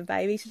about to have a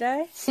baby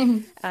today. So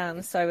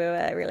we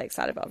were really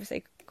excited, but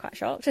obviously quite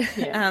shocked.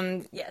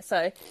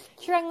 So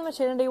she rang the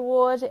maternity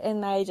ward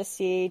and they just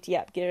said,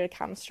 yep, get her to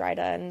come straight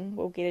in,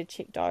 we'll get her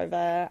checked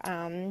over,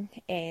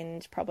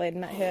 and probably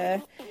admit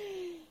her.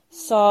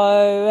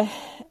 So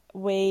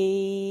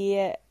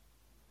we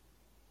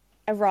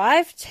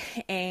arrived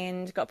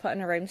and got put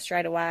in a room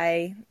straight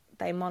away.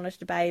 They monitored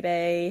the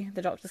baby,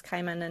 the doctors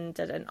came in and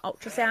did an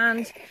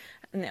ultrasound,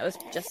 and that was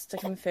just to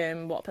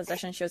confirm what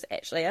position she was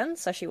actually in.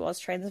 So she was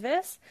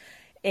transverse,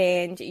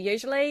 and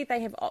usually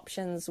they have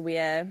options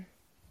where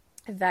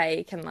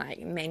they can like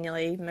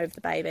manually move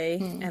the baby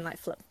and like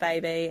flip the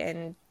baby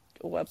and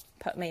or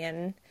put me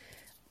in,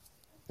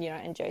 you know,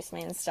 induce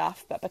me and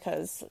stuff. But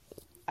because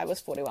I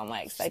was 41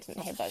 weeks, they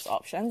didn't have those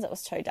options. It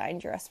was too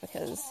dangerous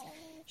because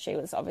she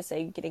was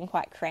obviously getting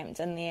quite cramped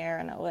in there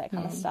and all that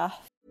kind of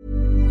stuff.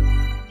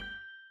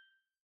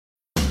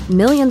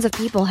 Millions of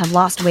people have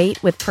lost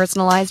weight with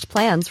personalized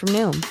plans from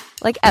Noom.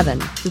 Like Evan,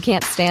 who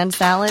can't stand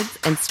salads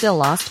and still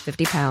lost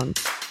 50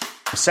 pounds.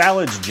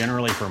 Salads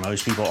generally for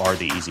most people are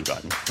the easy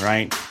button,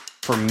 right?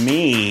 For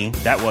me,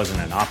 that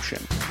wasn't an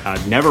option.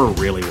 I never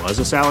really was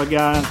a salad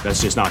guy.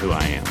 That's just not who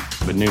I am.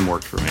 But Noom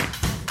worked for me.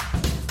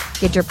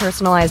 Get your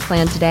personalized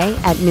plan today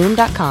at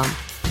Noom.com.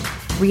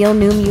 Real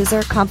Noom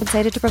user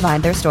compensated to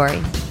provide their story.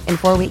 In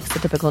 4 weeks, the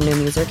typical Noom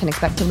user can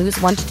expect to lose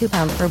 1 to 2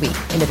 pounds per week.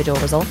 Individual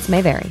results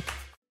may vary.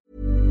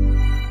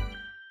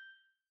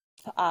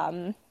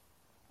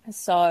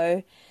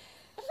 So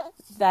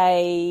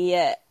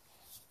they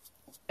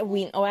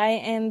went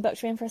away and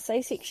booked me in for a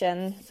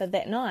CSection for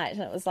that night,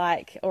 and it was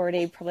like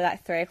already probably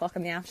like 3 o'clock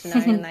in the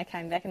afternoon, and they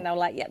came back and they were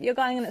like, yep, you're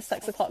going in at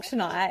 6 o'clock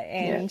tonight.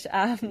 And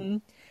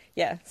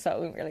so it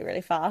went really,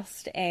 really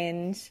fast.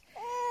 And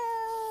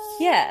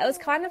yeah, it was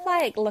kind of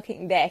like,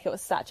 looking back, it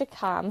was such a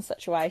calm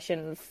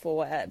situation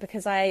for it,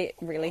 because I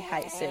really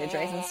hate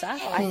surgeries and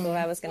stuff. I thought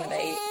I was going to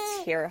be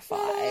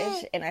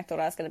terrified, and I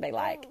thought I was going to be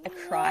like a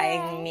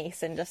crying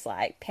mess and just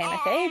like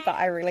panicky, but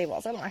I really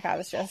wasn't. Like, I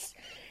was just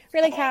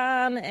really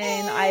calm,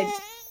 and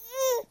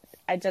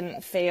I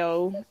didn't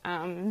feel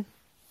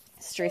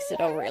stressed at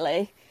all,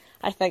 really.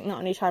 I think the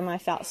only time I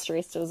felt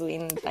stressed was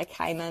when they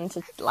came in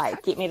to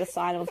like get me to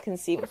sign all the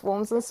consent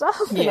forms and stuff.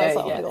 And I was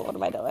like, oh my God, what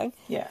am I doing?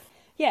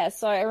 Yeah,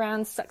 so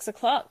around 6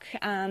 o'clock,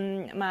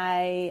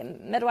 my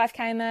midwife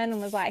came in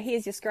and was like,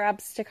 here's your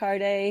scrubs to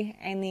Cody.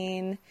 And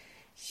then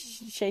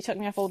she took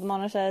me off all the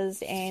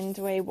monitors and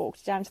we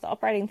walked down to the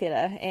operating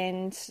theatre.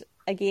 And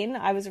again,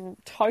 I was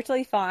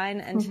totally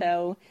fine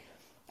until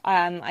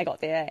I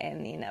got there,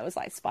 and then it was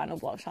like spinal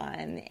block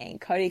time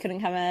and Cody couldn't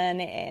come in,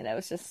 and it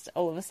was just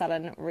all of a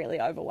sudden really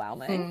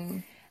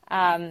overwhelming.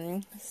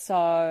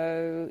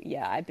 So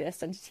yeah, I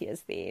burst into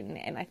tears then,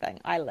 and I think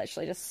I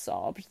literally just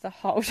sobbed the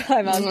whole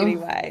time I was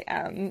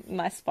getting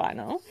my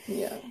spinal.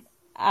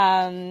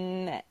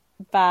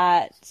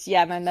 But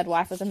yeah, my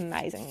midwife was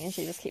amazing, and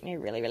she just kept me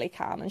really, really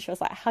calm, and she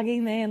was like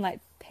hugging me and like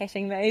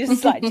patting me,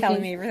 just like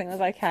telling me everything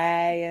was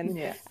okay.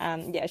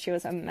 And she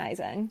was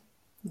amazing.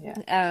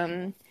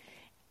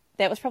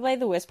 That was probably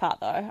the worst part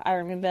though. I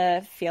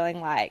remember feeling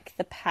like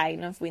the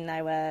pain of when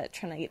they were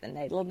trying to get the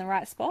needle in the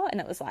right spot,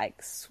 and it was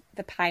like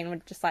the pain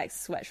would just like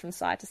switch from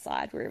side to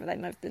side wherever they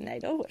moved the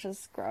needle, which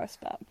was gross,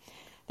 but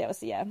that was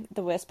the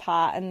worst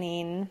part. And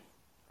then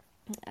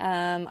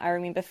I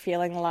remember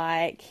feeling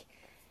like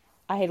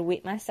I had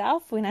wet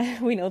myself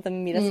when all the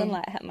medicine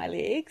like hit my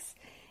legs,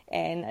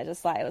 and it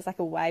was like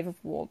a wave of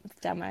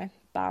warmth down my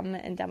bum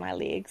and down my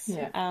legs.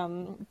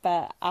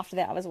 But after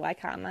that I was way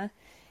calmer.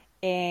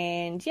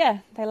 And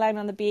yeah, they laid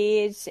me on the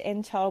bed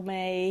and told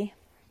me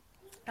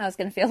I was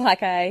going to feel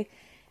like I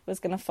was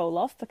going to fall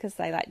off, because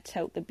they like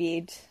tilt the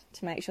bed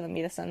to make sure the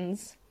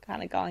medicine's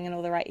kind of going in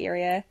all the right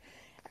area.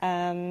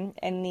 And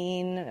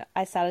then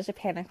I started to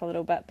panic a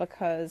little bit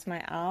because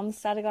my arms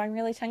started going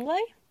really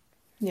tingly.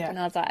 And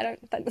I was like, I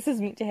don't think this is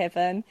meant to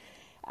happen.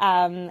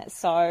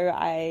 So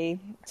I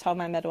told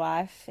my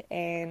midwife,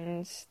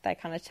 and they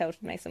kind of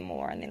tilted me some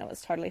more, and then it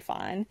was totally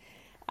fine.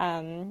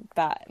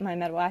 But my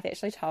midwife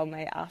actually told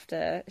me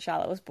after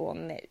Charlotte was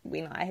born that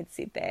when I had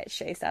said that,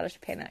 she started to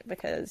panic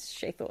because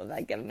she thought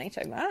they'd given me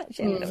too much,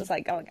 and that it was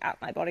like going up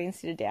my body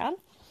instead of down.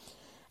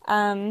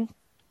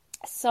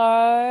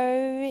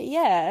 So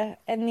yeah,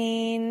 and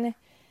then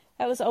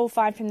it was all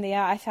fine from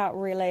there. I felt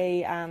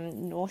really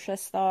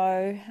nauseous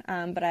though,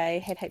 but I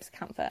had heaps of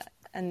comfort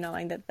in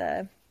knowing that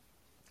the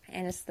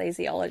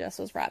anesthesiologist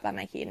was right by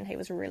my head, and he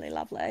was really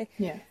lovely.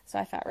 So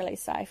I felt really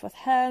safe with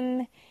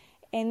him.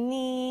 And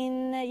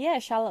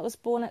then, Charlotte was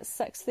born at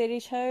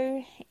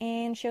 6:32,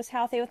 and she was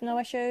healthy with no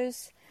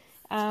issues.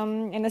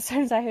 And as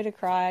soon as I heard her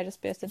cry, I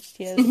just burst into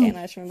tears, and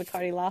I just remember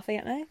Cody laughing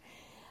at me.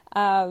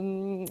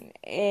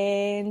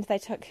 And they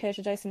took her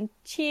to do some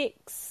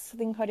checks.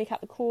 Then Cody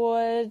cut the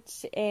cord,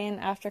 and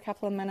after a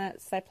couple of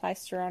minutes, they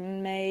placed her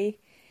on me.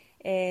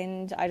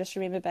 And I just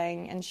remember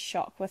being in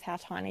shock with how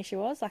tiny she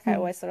was. Like, I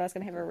always thought I was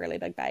going to have a really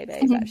big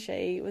baby, but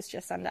she was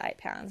just under 8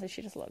 pounds, and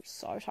she just looked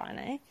so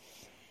tiny.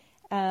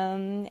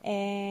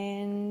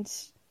 And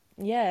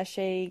yeah,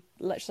 she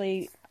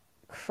literally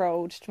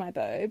crawled to my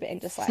boob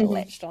and just like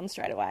latched on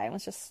straight away and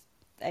was just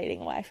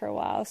eating away for a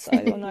while. So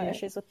there were no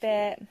issues with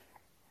that.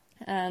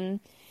 And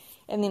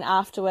then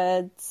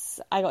afterwards,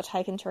 I got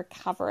taken to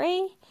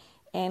recovery,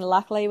 and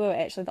luckily we were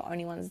actually the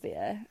only ones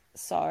there.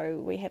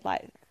 So we had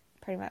like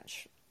pretty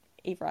much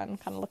everyone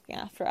kind of looking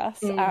after us.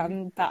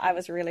 But I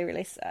was really,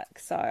 really sick,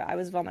 so I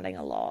was vomiting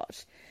a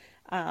lot.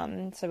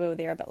 So we were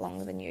there a bit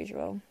longer than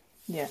usual.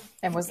 Yeah.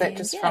 And was that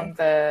just from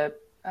the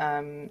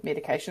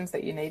medications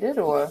that you needed,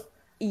 or?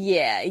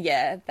 They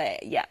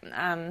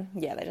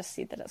just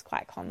said that it's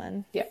quite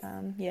common. Yeah.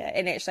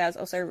 And actually I was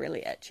also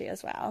really itchy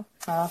as well.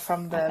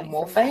 From the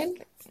morphine?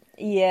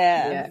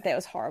 That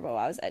was horrible.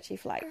 I was itchy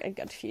for like a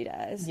good few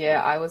days.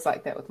 Yeah, I was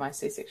like that with my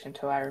CSection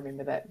too. I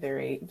remember that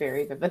very,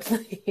 very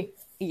vividly.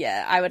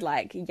 Yeah, I would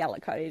like yell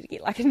at Cody to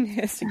get like a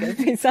nurse to give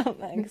me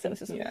something because it was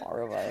just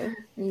horrible.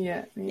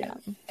 Yeah.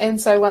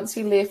 And so once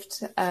you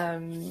left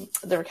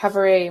the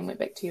recovery and went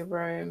back to your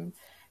room,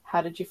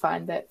 how did you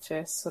find that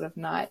first sort of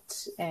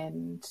night,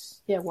 and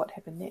what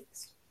happened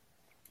next?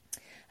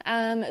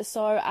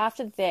 So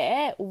after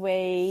that,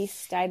 we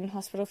stayed in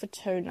hospital for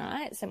 2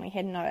 nights and we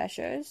had no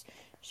issues.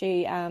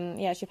 She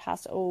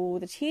passed all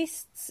the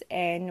tests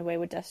and we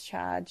were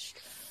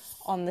discharged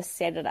on the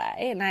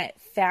Saturday, and I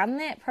found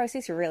that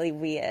process really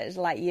weird.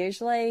 Like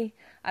usually,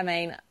 I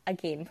mean,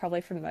 again,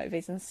 probably from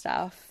movies and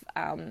stuff,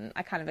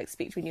 I kind of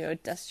expect when you were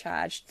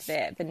discharged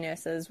that the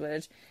nurses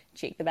would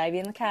check the baby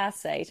in the car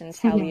seat and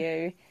tell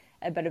you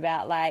a bit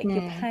about like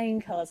your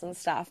painkillers and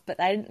stuff, but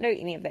they didn't do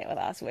any of that with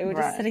us. We were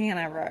just sitting in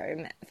our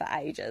room for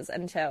ages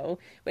until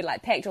we'd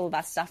like packed all of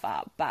our stuff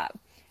up, but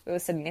we were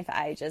sitting there for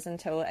ages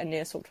until a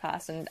nurse walked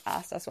past and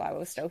asked us why we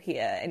were still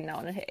here, and no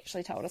one had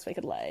actually told us we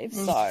could leave.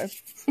 So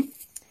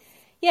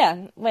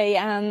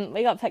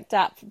we got picked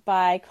up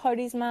by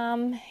Cody's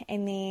mum,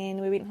 and then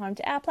we went home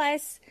to our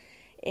place.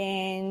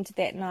 And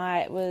that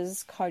night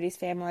was Cody's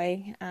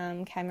family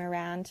came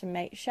around to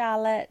meet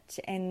Charlotte,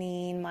 and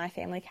then my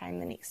family came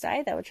the next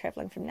day. They were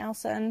travelling from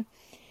Nelson.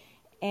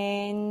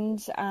 And,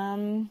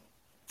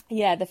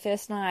 the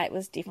first night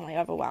was definitely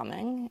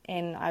overwhelming,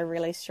 and I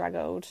really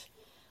struggled,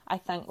 I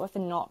think, with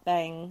not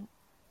being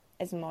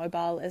as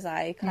mobile as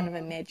I kind of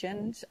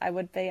imagined I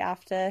would be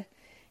after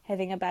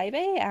having a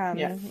baby.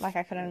 Like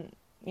I couldn't,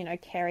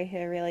 carry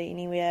her really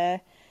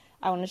anywhere.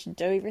 I wanted to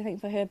do everything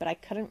for her, but I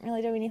couldn't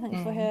really do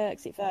anything for her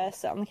except for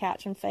sit on the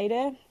couch and feed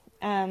her.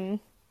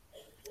 And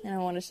I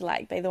wanted to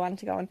like be the one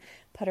to go and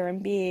put her in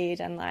bed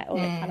and like all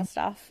that kind of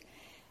stuff.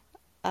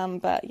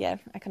 But yeah,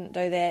 I couldn't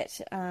do that.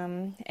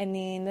 And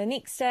then the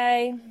next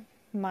day,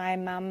 my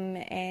mum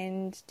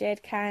and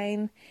dad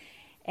came,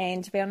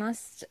 and to be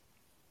honest,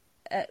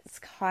 it's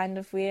kind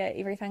of where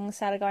everything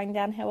started going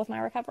downhill with my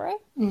recovery.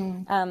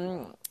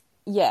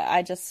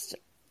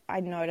 I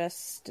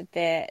noticed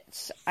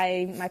that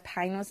my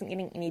pain wasn't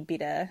getting any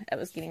better. It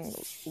was getting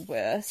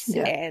worse.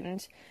 Yeah.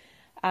 And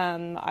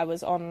I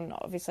was on,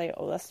 obviously,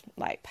 all this,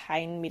 like,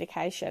 pain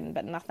medication,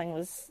 but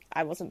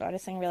I wasn't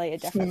noticing really a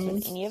difference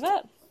with any of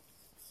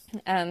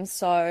it.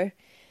 So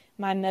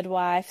my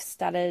midwife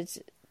started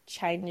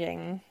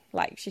changing,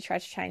 like, she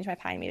tried to change my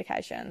pain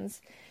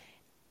medications,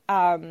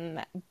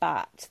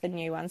 but the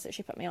new ones that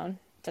she put me on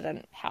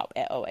didn't help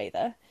at all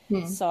either.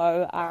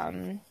 So,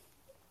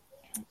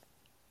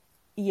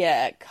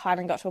 it kind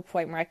of got to a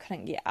point where I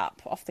couldn't get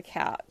up off the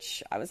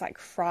couch. I was like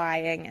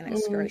crying in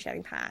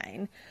excruciating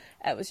pain.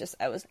 It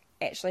was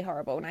actually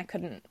horrible, and I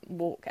couldn't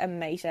walk a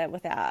metre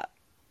without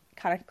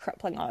kind of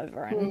crippling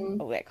over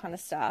and all that kind of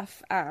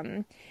stuff.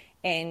 And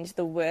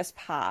the worst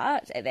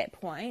part at that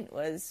point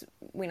was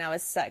when I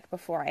was sick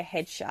before I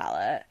had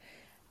Charlotte,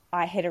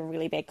 I had a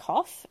really bad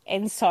cough,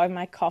 and so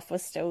my cough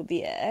was still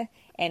there.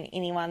 And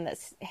anyone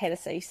that's had a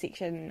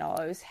C-section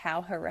knows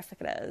how horrific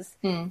it is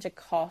to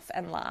cough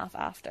and laugh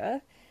after.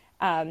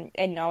 And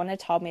no one had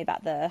told me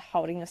about the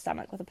holding your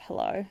stomach with a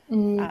pillow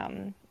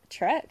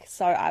trick.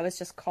 So I was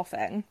just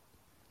coughing,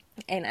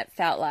 and it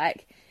felt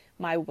like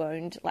my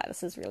wound, like,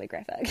 this is really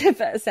graphic,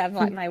 but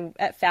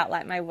it felt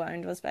like my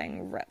wound was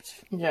being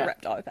ripped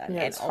open,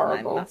 and all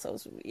horrible. My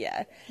muscles,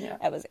 it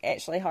was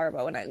actually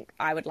horrible, and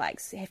I would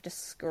like have to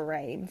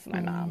scream for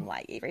my mum,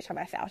 like, every time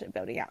I felt it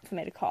building up for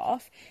me to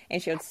cough,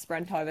 and she would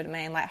sprint over to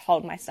me and like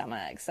hold my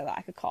stomach so that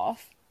I could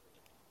cough.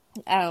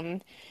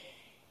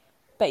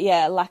 But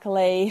yeah,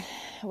 luckily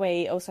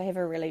we also have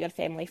a really good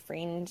family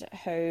friend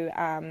who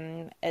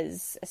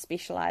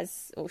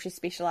she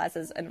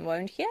specialises in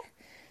wound care.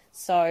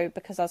 So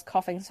because I was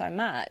coughing so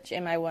much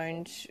and my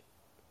wound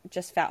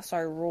just felt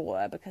so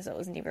raw because it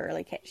was never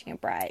really catching a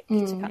break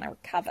to kind of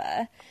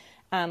recover,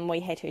 we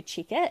had her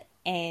check it,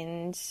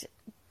 and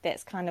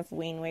that's kind of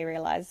when we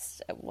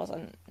realised it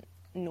wasn't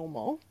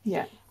normal.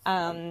 Yeah.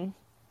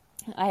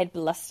 I had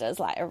blisters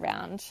like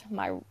around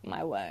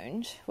my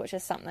wound, which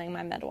is something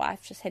my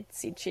midwife just had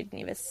said she'd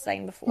never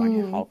seen before in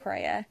her whole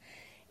career.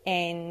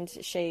 And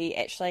she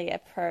actually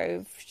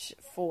approved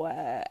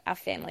for our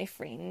family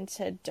friend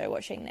to do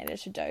what she needed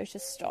to do to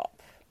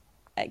stop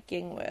it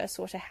getting worse,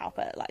 or to help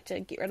it, like to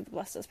get rid of the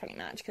blisters pretty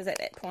much, because at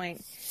that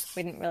point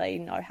we didn't really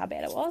know how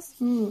bad it was.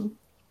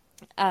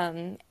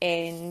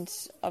 And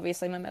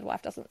obviously my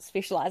midwife doesn't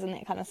specialise in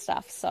that kind of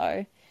stuff,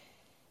 so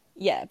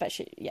yeah, but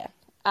she, yeah.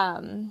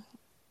 And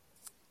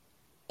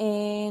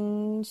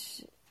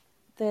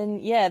then,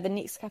 yeah, the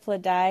next couple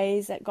of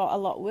days it got a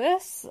lot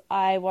worse.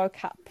 I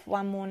woke up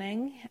one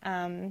morning,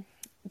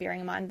 bearing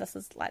in mind this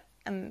is like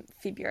in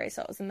February,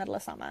 so it was the middle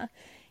of summer,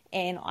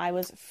 and I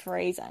was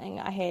freezing.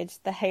 I had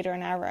the heater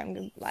in our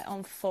room like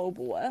on full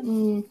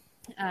bore.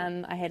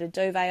 I had a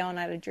duvet on,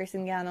 I had a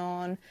dressing gown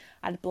on,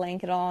 I had a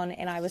blanket on,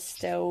 and I was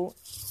still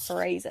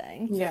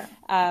freezing. Yeah.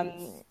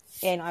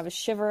 And I was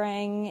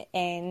shivering,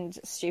 and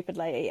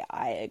stupidly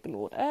I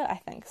ignored it,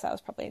 I think, because I was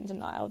probably in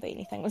denial that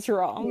anything was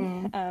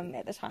wrong.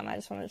 At the time I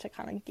just wanted to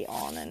kind of get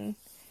on and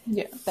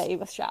be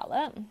with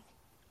Charlotte.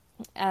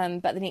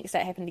 But the next day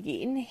it happened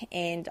again,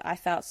 and I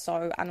felt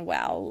so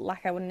unwell.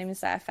 Like, I wouldn't even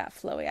say I felt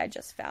fluey, I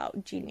just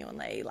felt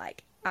genuinely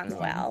like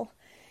unwell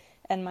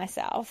in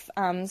myself.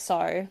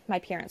 So my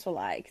parents were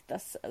like,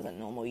 this isn't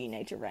normal, you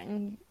need to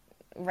ring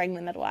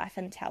the midwife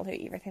and tell her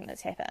everything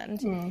that's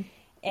happened.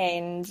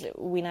 And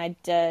when I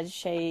did,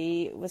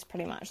 she was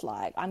pretty much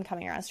like, I'm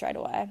coming around straight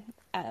away.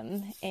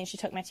 And she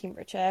took my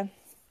temperature,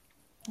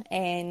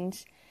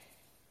 and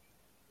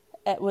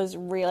it was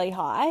really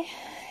high.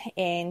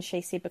 And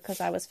she said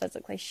because I was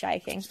physically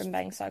shaking from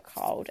being so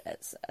cold,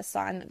 it's a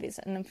sign that there's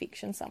an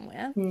infection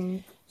somewhere.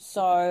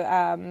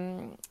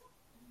 So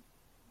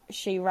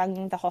she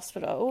rang the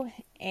hospital,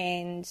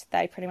 and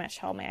they pretty much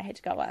told me I had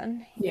to go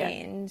in.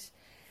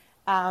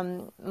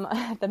 And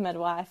the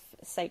midwife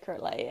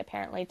secretly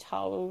apparently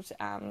told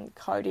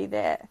Cody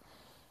that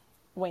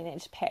we need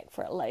to pack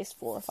for at least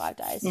 4 or 5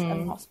 days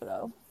in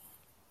hospital.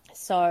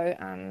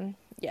 So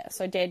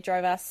so Dad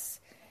drove us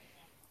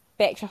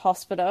back to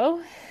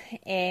hospital,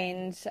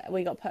 and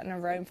we got put in a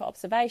room for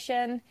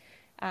observation,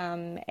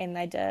 and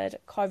they did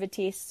COVID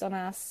tests on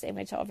us, and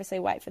we had to obviously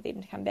wait for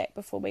them to come back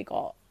before we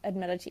got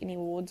admitted to any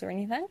wards or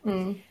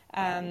anything.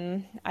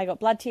 I got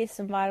blood tests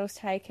and vitals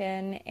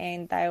taken,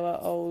 and they were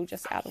all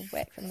just out of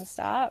whack from the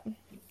start.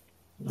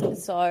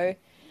 So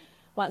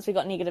once we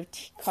got negative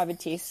COVID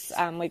tests,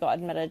 we got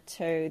admitted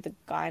to the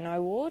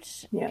gyno ward,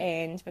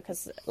 and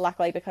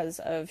luckily because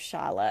of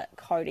Charlotte,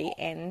 Cody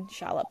and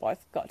Charlotte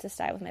both got to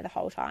stay with me the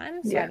whole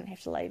time, so I didn't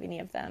have to leave any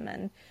of them,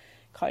 and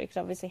Cody could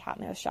obviously help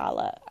me with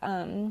Charlotte.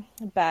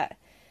 But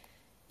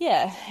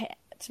yeah,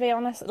 to be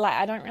honest, like,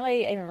 I don't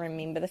really even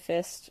remember the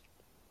first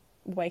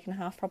week and a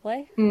half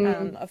probably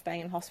of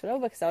being in hospital,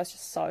 because I was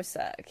just so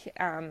sick.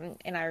 And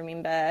I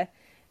remember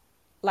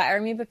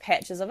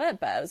patches of it,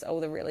 but it was all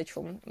the really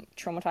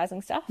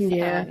traumatizing stuff.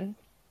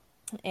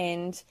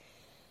 And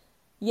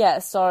yeah,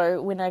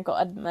 so when I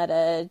got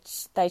admitted,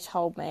 they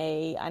told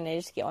me I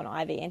needed to get on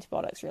IV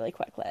antibiotics really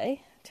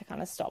quickly to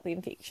kind of stop the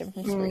infection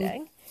from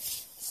spreading.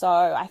 So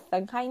I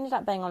think I ended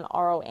up being on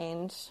oral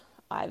and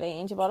IV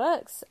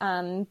antibiotics,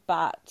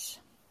 but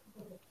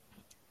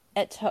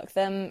it took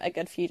them a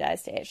good few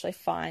days to actually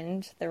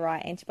find the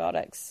right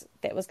antibiotics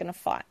that was going to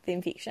fight the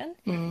infection,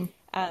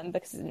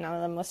 because none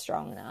of them were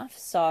strong enough.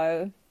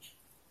 So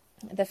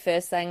the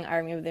first thing I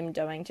remember them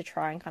doing to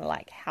try and kind of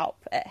like help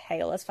it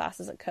heal as fast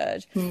as it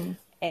could,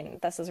 and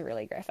this is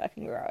really graphic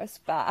and gross,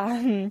 but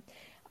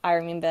I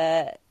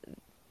remember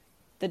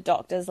the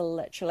doctors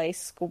literally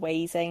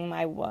squeezing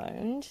my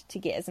wound to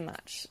get as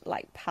much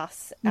like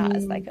pus out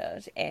as they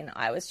could, and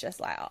I was just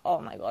like, oh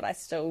my god, I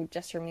still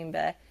just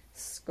remember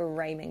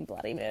screaming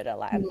bloody murder,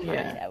 like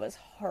it was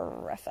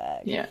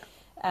horrific.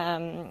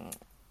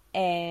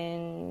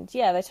 And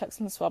they took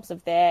some swabs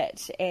of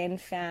that and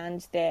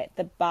found that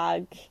the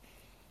bug,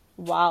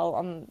 while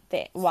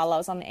I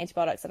was on the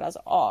antibiotics that I was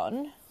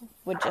on,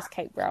 would just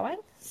keep growing.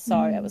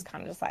 So it was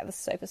kind of just like the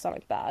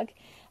supersonic bug.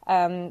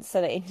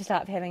 So they ended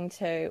up having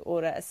to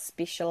order a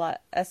special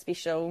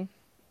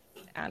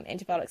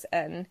antibiotics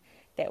in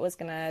that was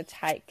going to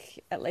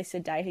take at least a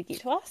day to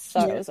get to us. So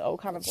it was all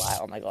kind of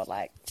like, oh my god,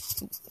 like,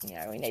 you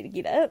know, we need to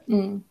get it.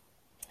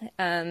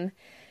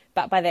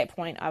 But by that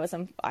point, I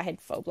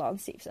had full blown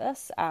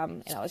sepsis,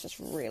 and I was just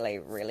really,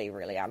 really,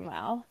 really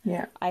unwell.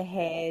 I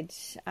had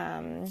to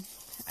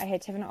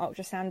have an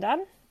ultrasound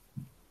done,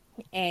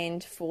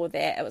 and for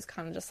that, it was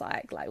kind of just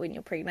like when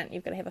you're pregnant,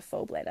 you've got to have a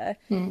full bladder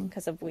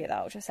because of where the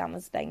ultrasound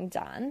was being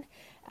done.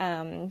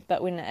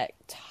 But when it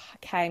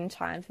came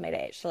time for me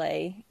to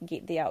actually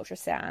get the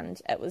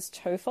ultrasound, it was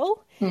too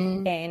full,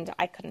 and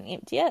I couldn't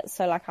empty it.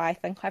 So I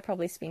think I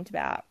probably spent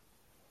about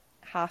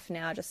half an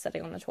hour just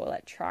sitting on the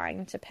toilet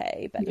trying to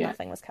pee, but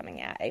nothing was coming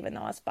out, even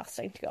though I was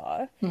busting to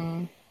go.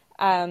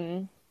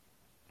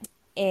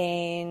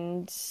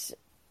 And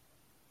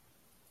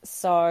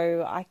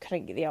so I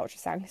couldn't get the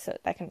ultrasound because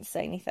they couldn't see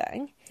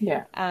anything.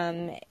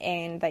 And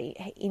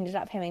they ended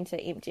up having to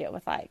empty it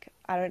with I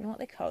don't know what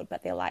they're called,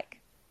 but they're like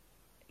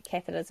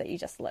catheters that you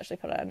just literally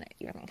put in,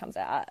 everything comes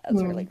out.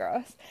 It's really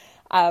gross.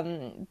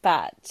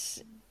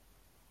 But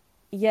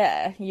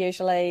yeah,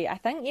 usually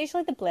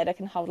the bladder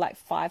can hold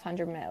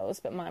 500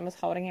 mils, but mine was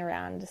holding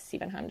around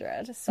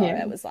 700. So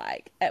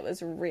it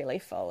was really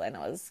full, and it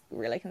was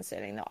really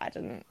concerning that I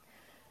didn't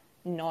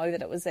know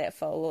that it was that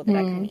full or that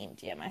I couldn't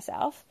empty it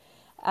myself.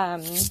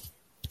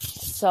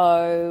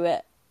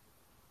 So,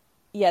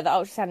 yeah, the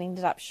ultrasound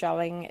ended up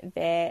showing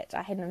that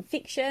I had an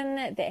infection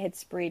that had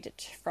spread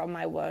from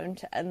my wound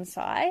to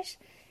inside,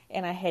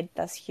 and I had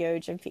this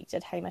huge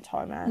infected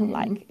hematoma,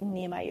 like,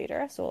 near my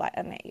uterus, or, like,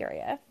 in that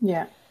area.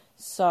 Yeah.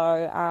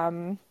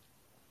 So,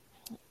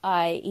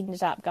 I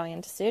ended up going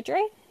into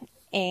surgery,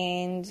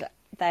 and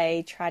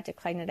they tried to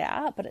clean it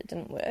out, but it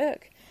didn't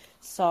work.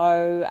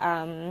 So,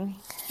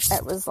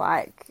 it was,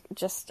 like,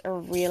 just a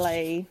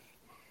really...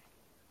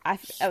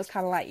 it was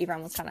kind of like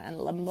everyone was kind of in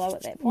limbo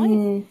at that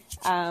point.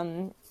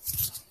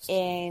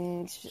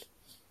 And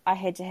I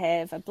had to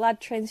have a blood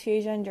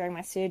transfusion during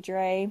my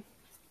surgery.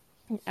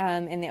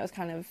 And that was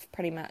kind of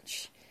pretty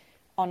much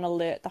on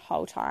alert the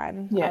whole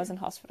time I was in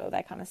hospital.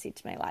 They kind of said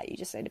to me, like, you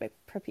just need to be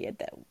prepared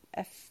that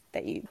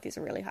there's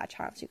a really high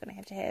chance you're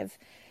going to have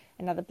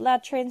another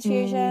blood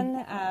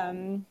transfusion.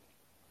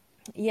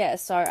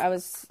 So I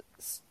was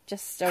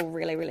just still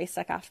really, really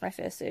sick after my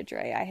first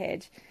surgery. I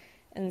had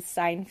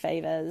insane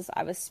fevers.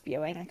 I was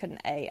spewing. I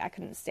couldn't eat. I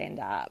couldn't stand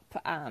up.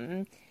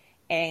 And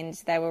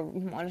they were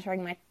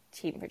monitoring my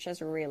temperatures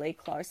really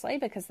closely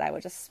because they were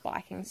just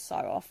spiking so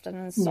often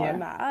and so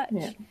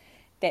much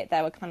that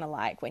they were kind of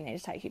like, we need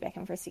to take you back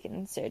in for a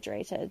second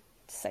surgery to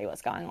see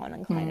what's going on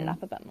and clean it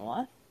up a bit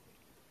more.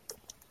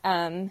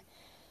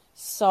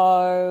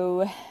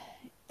 So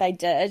they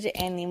did,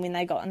 and then when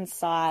they got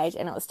inside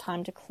and it was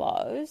time to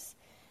close,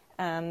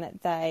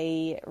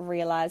 they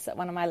realised that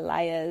one of my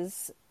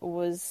layers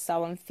was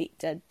so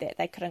infected that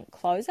they couldn't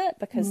close it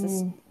because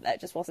it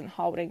just wasn't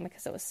holding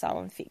because it was so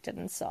infected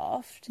and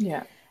soft.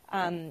 Yeah.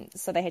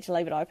 So they had to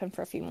leave it open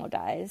for a few more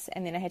days,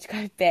 and then I had to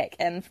go back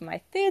in for my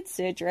third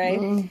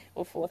surgery,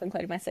 or fourth,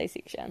 including my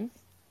CSection.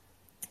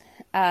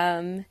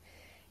 And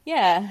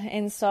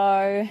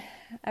so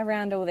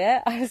around all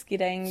that, I was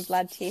getting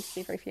blood tests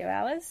every few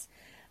hours.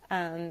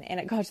 And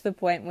it got to the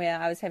point where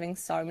I was having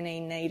so many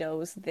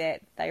needles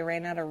that they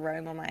ran out of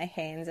room on my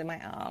hands and my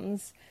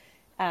arms,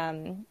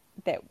 that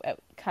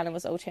it kind of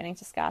was all turning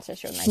to scar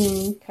tissue, and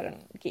they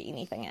couldn't get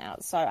anything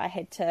out. So I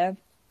had to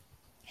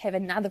have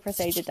another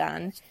procedure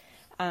done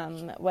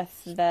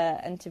with the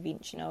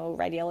interventional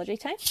radiology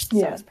team.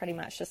 So it's pretty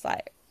much just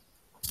like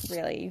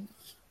really...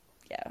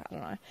 I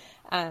don't know.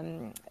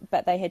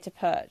 But they had to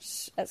put,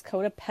 it's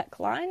called a PICC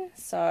line.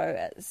 So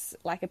it's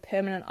like a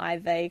permanent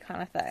IV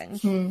kind of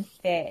thing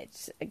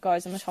that it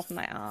goes on the top of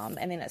my arm,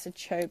 and then it's a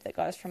tube that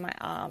goes from my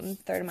arm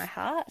through to my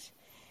heart.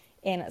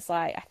 And it's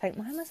like, I think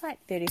mine was like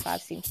 35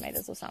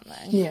 centimetres or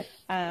something. Yeah.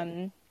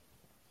 And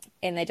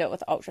they do it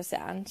with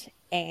ultrasound,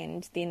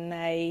 and then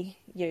they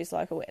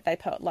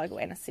put local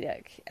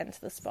anaesthetic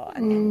into the spot,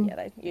 and then,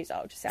 they use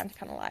ultrasound to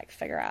kind of like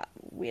figure out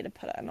where to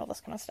put it and all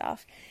this kind of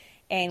stuff.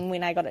 And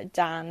when I got it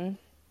done,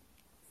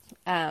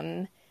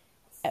 I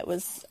think it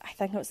was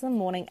the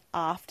morning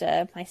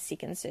after my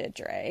second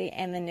surgery,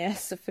 and the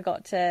nurse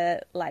forgot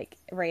to like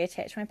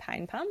reattach my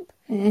pain pump.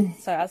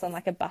 So I was on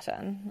like a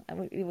button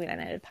when I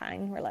needed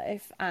pain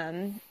relief.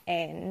 I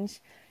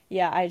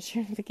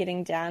remember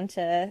getting down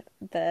to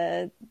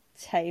the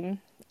team,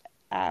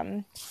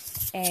 and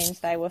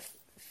they were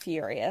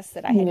furious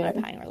that I had no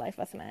pain relief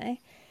with me.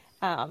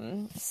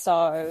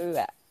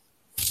 So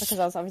because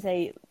I was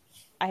obviously...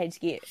 I had to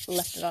get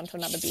lifted onto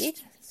another bed.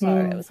 So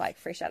it was like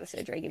fresh out of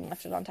surgery, getting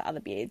lifted onto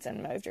other beds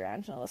and moved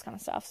around and all this kind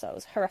of stuff. So it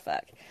was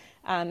horrific.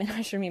 And I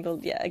just remember,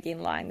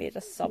 again, lying there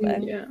just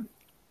sobbing. Yeah.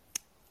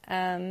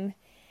 And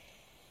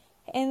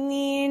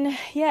then,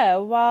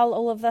 while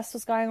all of this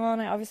was going on,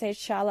 I obviously had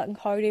Charlotte and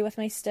Cody with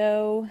me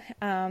still.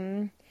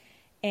 Like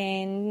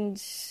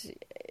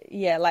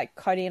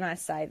Cody and I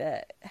say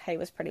that he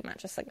was pretty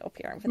much a single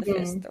parent for the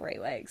first 3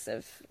 weeks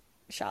of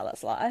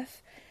Charlotte's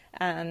life.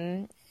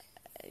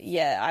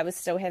 I was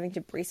still having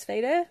to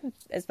breastfeed her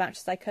as much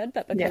as I could,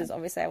 but because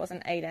obviously I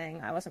wasn't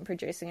eating, I wasn't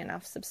producing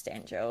enough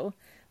substantial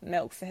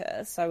milk for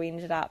her, so we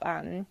ended up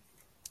having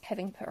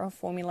to put her on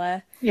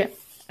formula.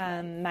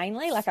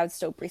 Mainly, like I would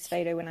still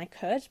breastfeed her when I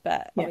could,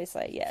 but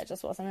obviously, it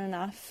just wasn't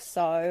enough,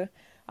 so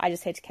I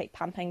just had to keep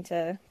pumping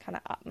to kind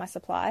of up my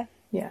supply.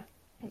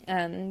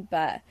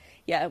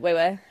 We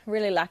were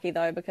really lucky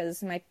though,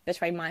 because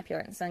between my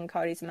parents and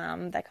Cody's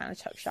mum, they kind of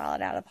took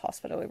Charlotte out of the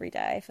hospital every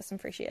day for some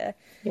fresh air.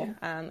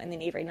 And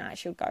then every night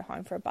she would go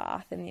home for a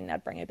bath, and then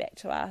they'd bring her back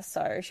to us,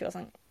 so she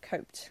wasn't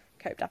cooped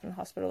up in the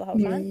hospital the whole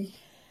time.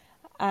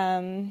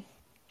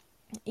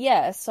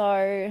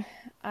 So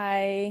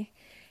I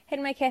had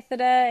my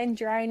catheter and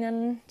drain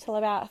until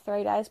about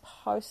 3 days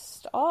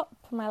post-op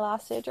for my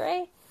last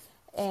surgery,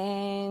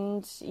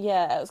 and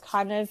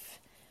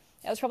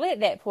it was probably at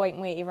that point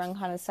where everyone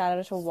kind of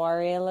started to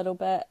worry a little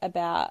bit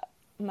about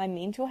my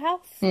mental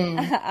health,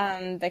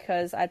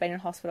 because I'd been in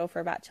hospital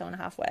for about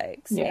 2.5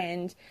 weeks,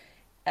 and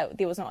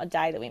there was not a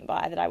day that went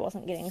by that I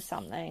wasn't getting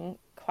something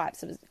quite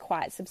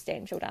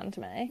substantial done to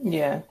me.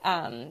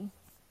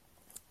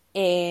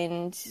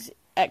 And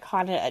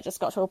it just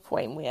got to a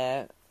point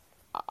where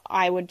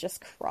I would just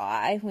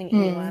cry when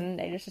anyone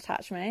needed to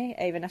touch me,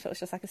 even if it was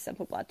just like a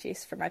simple blood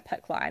test from my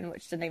PICC line,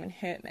 which didn't even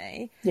hurt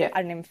me. I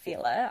didn't even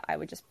feel it. I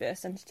would just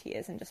burst into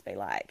tears and just be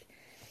like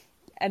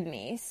a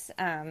mess.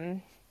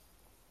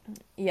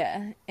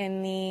 yeah,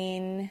 and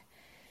then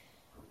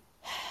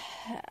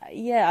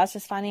I was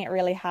just finding it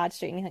really hard to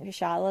do anything for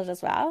Charlotte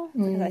as well,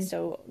 because I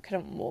still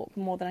couldn't walk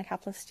more than a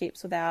couple of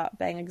steps without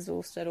being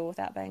exhausted or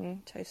without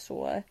being too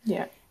sore.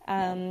 Yeah.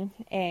 And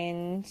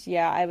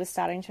I was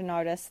starting to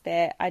notice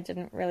that I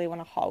didn't really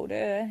want to hold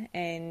her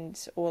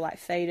or like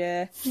feed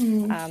her,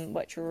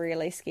 which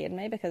really scared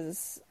me,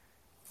 because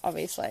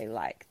obviously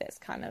like that's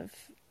kind of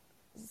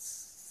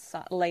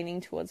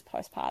leaning towards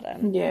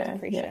postpartum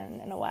depression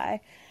in a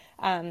way.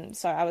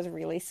 So I was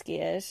really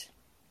scared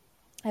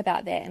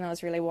about that, and I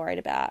was really worried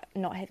about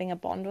not having a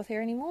bond with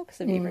her anymore because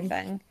of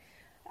everything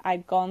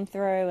I'd gone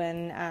through,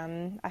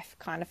 and I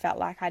kind of felt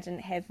like I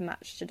didn't have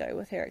much to do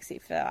with her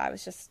except for I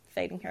was just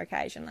feeding her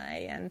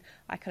occasionally, and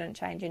I couldn't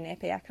change her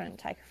nappy, I couldn't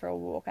take her for a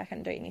walk, I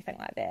couldn't do anything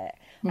like that,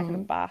 I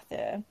couldn't bath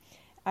her.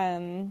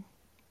 And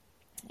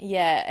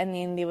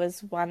then there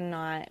was one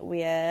night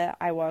where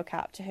I woke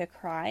up to her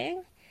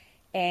crying,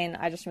 and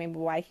I just remember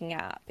waking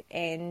up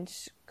and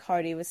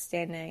Cody was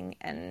standing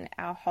in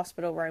our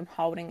hospital room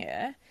holding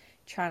her,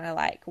 trying to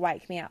like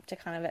wake me up to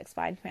kind of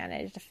explain to me I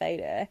needed to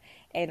feed her,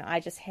 and I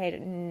just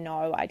had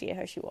no idea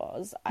who she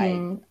was.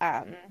 I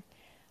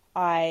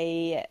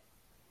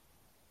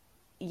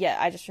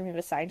just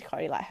remember saying to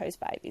Cody, like, whose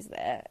baby's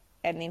there?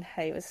 And then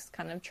he was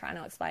kind of trying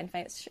to explain to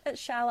me, it's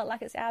Charlotte,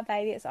 like, it's our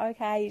baby, it's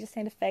okay, you just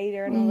need to feed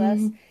her and all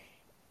this.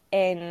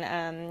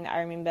 And I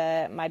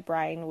remember my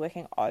brain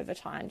working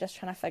overtime just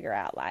trying to figure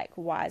out, like,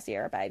 why is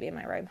there a baby in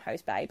my room?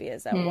 Whose baby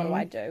is it? What do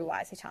I do? Why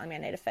is he telling me I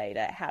need to feed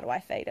it? How do I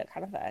feed it?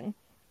 Kind of thing.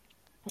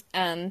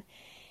 It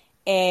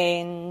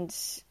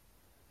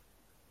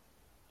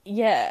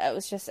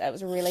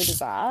was really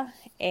bizarre,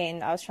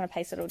 and I was trying to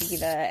piece it all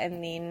together,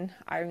 and then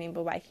I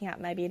remember waking up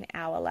maybe an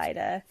hour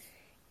later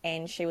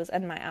and she was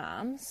in my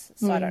arms,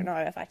 so I don't know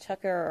if I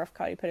took her or if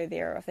Cody put her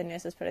there or if the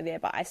nurses put her there,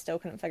 but I still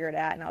couldn't figure it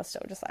out, and I was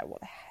still just like,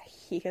 what the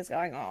heck is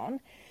going on?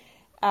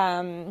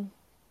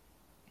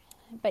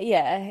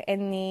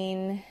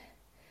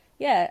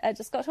 It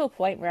just got to a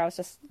point where I was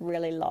just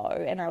really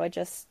low, and I would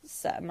just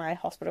sit in my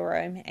hospital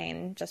room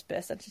and just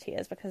burst into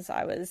tears because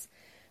I was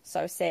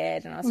so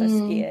sad and I was so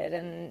scared,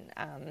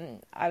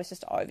 and I was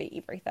just over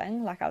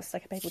everything. Like, I was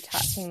sick of people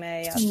touching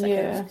me. I was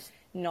sick of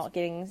not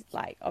getting,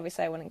 like,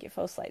 obviously I wouldn't get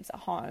full sleeps at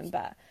home,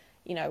 but,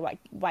 you know, like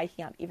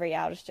waking up every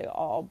hour to do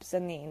OBS,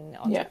 and then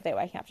on top of that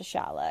waking up to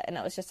Charlotte, and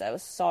it was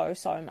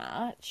so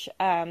much.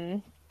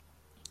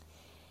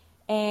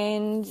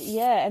 And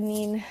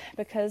then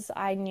because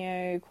I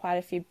knew quite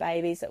a few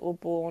babies that were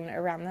born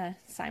around the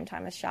same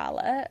time as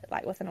Charlotte,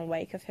 like within a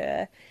week of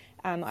her,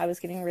 I was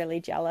getting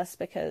really jealous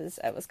because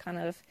it was kind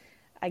of,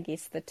 I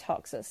guess, the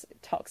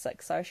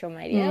toxic social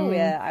media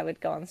where I would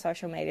go on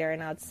social media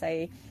and I'd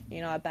see, you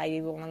know, a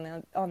baby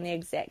born on the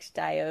exact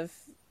day of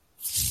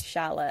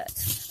Charlotte,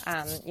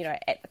 you know,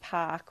 at the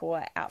park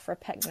or out for a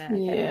picnic,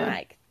 and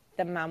like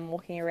the mum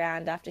walking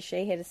around after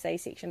she had a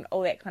C-section,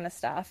 all that kind of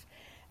stuff.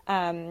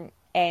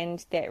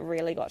 And that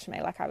really got to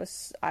me. Like, I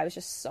was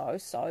just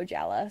so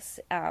jealous.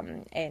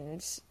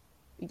 It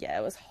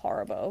was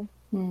horrible.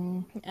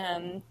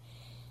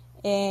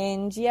 I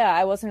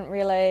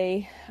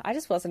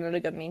just wasn't in a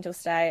good mental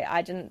state.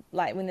 I didn't,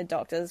 like, when the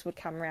doctors would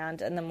come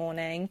around in the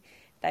morning,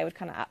 they would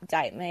kind of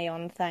update me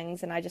on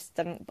things, and I just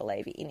didn't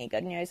believe any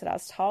good news that I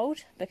was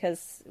told,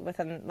 because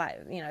within,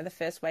 like, you know, the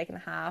first week and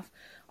a half,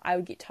 I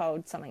would get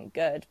told something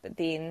good, but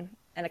then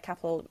and a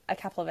couple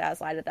of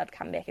hours later they'd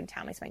come back and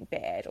tell me something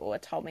bad, or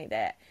told me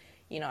that,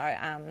 you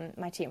know,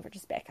 my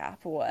temperature's back up,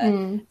 or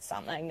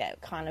something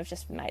that kind of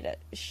just made it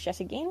shit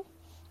again.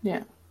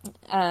 It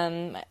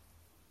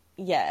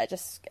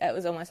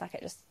was almost like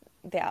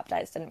the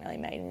updates didn't really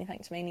mean anything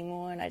to me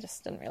anymore, and I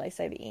just didn't really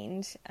see the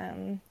end.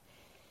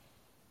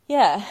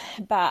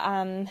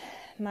 But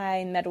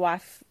my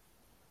midwife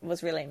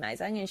was really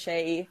amazing, and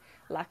she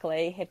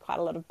luckily had quite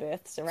a lot of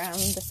births around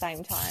the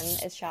same time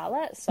as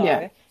Charlotte,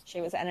 so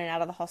she was in and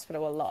out of the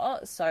hospital a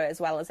lot. So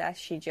as well as our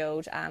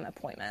scheduled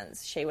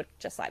appointments, she would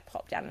just like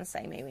pop down and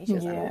see me when she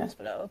was in the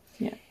hospital,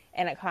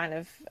 and it kind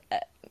of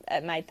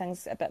it made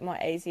things a bit more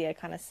easier,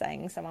 kind of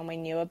seeing someone we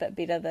knew a bit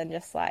better than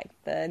just like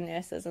the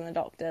nurses and the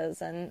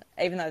doctors, and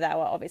even though they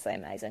were obviously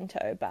amazing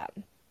too, but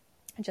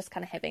just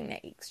kind of having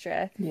that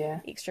extra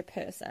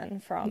person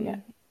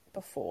from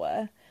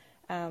before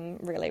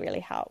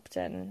really helped,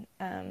 and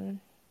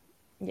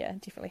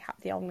definitely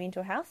helped the old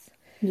mental health.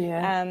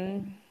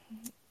 And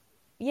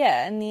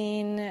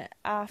then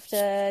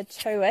after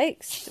 2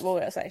 weeks, well,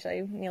 it was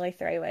actually nearly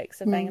 3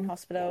 weeks of being in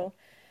hospital,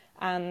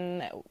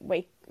 I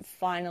could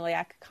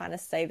kind of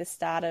see the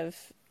start of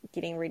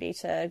getting ready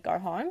to go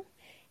home.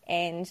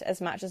 And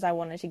as much as I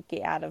wanted to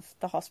get out of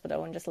the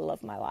hospital and just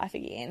live my life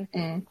again,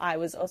 I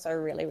was also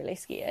really, really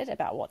scared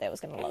about what that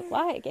was going to look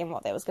like and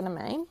what that was going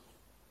to mean.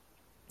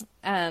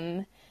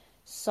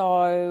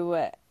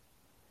 So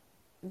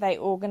they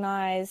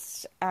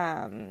organised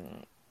a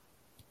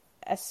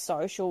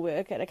social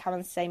worker to come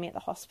and see me at the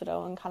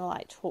hospital and kind of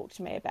like talk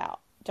to me about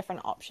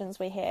different options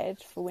we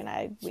had for when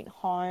I went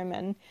home,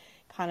 and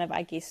kind of,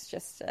 I guess,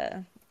 just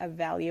to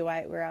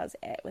evaluate where I was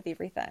at with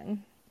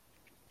everything.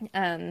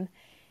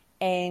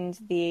 And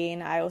then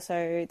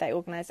they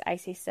organised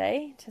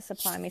ACC to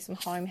supply me some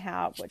home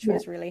help, which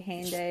was really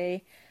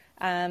handy.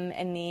 And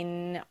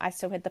then I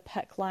still had the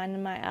PIC line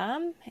in my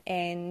arm,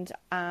 and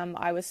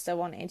I was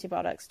still on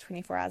antibiotics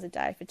 24 hours a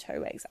day for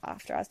 2 weeks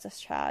after I was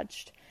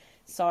discharged.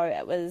 So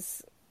it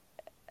was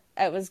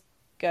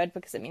good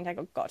because it meant I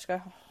got to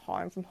go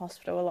home from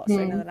hospital a lot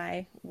sooner than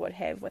I would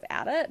have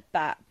without it.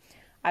 But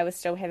I was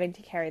still having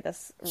to carry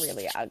this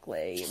really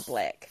ugly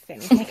black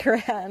fanny pack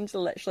around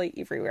literally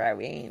everywhere I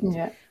went.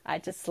 Yeah. I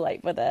had to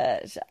sleep with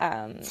it.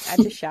 I had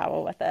to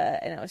shower with it.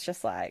 And it was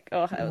just like, it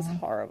was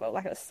horrible.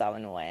 Like, it was so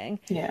annoying.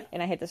 Yeah.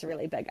 And I had this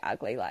really big,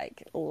 ugly,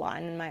 like,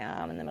 line in my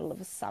arm in the middle of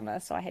the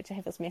summer. So I had to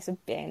have this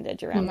massive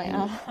bandage around my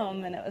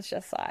arm. And it was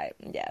just like,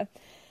 yeah.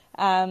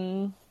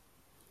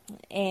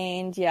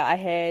 And yeah, I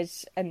had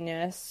a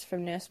nurse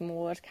from Nurse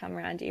Maud come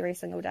around every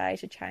single day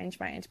to change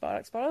my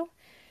antibiotics bottle,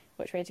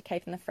 which we had to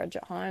keep in the fridge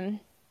at home.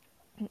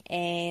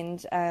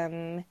 And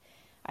I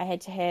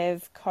had to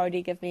have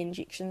Cody give me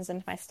injections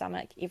into my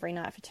stomach every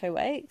night for 2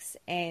 weeks.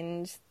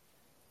 And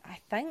I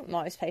think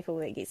most people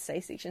that get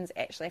C-sections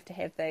actually have to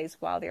have these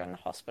while they're in the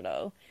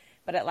hospital.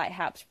 But it, like,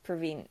 helps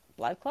prevent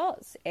blood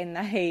clots. And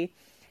I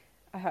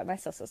hope my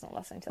sister's not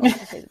listening to this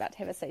because she's about to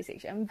have a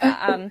C-section.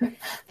 But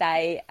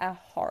they are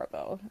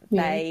horrible.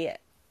 Yeah.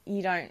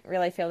 You don't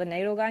really feel the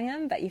needle going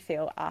in, but you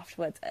feel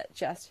afterwards it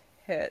just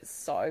hurts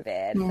so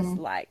bad for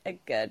like a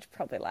good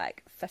probably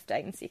like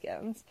 15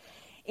 seconds.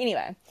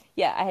 Anyway,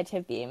 yeah, I had to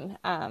have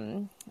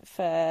them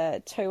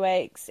for 2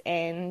 weeks,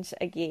 and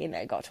again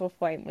it got to a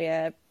point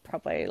where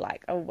probably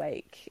like a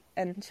week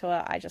into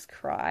it I just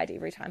cried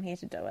every time he had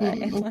to do it,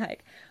 and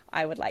like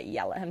I would like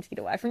yell at him to get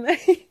away from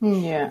me.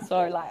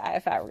 So like I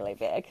felt really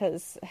bad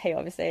because he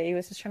was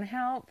just trying to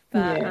help,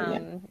 but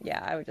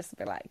I would just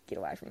be like, get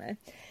away from me.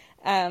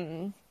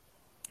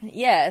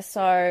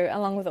 So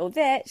along with all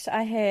that,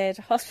 I had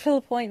hospital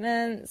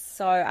appointments.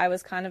 So I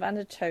was kind of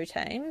under two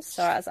teams.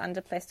 So I was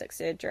under plastic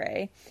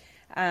surgery,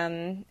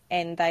 and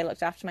they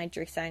looked after my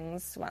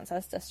dressings once I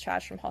was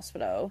discharged from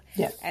hospital.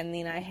 Yeah. And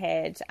then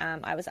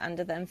I was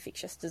under the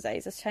infectious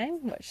diseases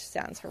team, which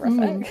sounds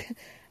horrific.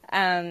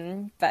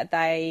 But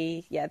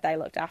they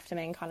looked after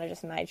me and kind of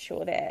just made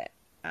sure that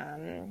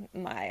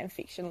my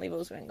infection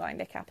levels weren't going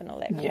back up and all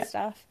that kind of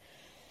stuff.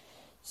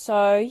 So,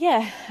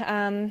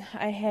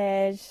 I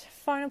had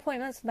phone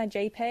appointments with my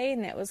GP,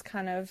 and that was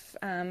kind of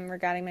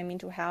regarding my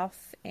mental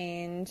health,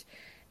 and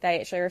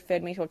they actually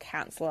referred me to a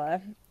counsellor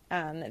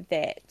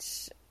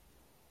that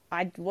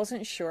I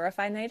wasn't sure if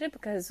I needed,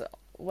 because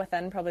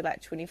within probably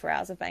like 24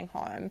 hours of being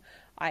home,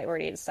 I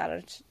already had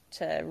started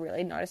to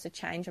really notice a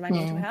change in my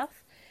mental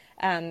health,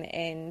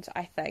 and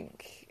I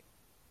think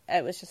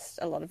it was just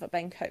a lot of it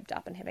being cooped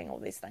up and having all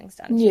these things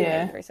done to me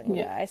every single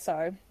day.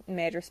 So,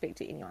 mad respect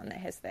to anyone that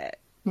has that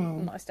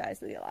most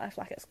days of their life.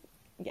 Like, it's,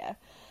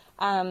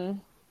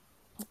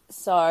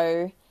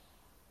 so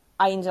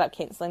I ended up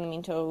cancelling the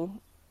mental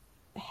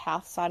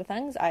health side of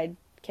things. I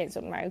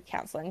cancelled my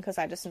counselling because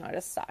I just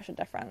noticed such a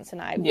difference,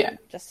 and I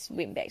just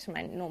went back to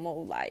my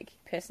normal like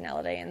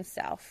personality and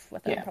self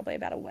within probably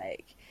about a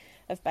week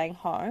of being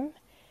home.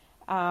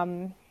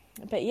 But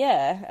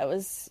it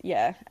was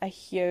a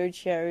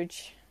huge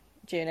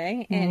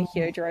journey and a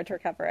huge road to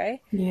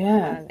recovery.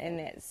 And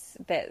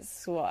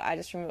that's what I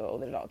just remember all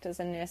the doctors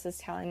and nurses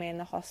telling me in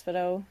the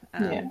hospital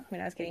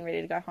when I was getting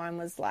ready to go home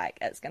was like,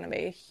 it's going to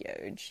be a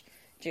huge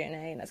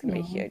journey and it's going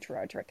to be a huge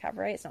road to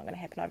recovery. It's not going to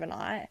happen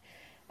overnight.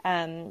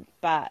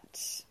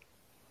 But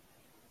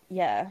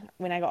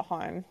when I got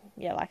home,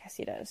 like I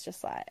said, it was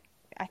just like,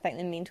 I think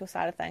the mental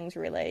side of things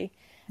really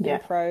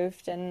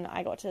improved, and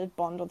I got to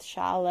bond with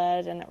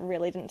Charlotte, and it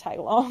really didn't take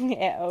long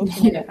at all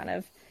for me to kind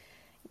of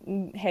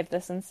have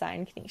this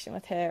insane connection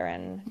with her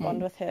and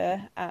bond with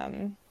her.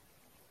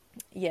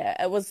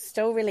 It was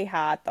still really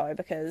hard though,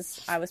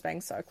 because I was being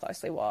so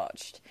closely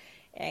watched,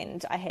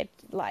 and I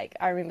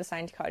remember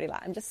saying to Cody,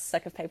 like, I'm just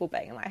sick of people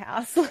being in my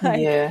house.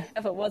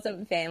 If it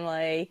wasn't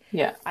family,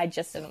 I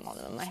just didn't want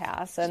them in my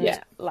house.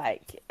 And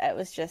like, it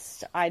was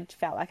just, I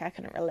felt like I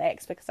couldn't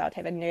relax because I would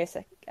have a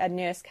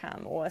nurse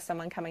come, or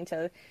someone coming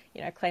to,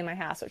 clean my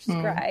house, which is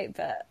great,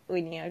 but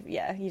when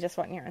you just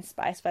want your own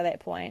space by that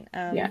point.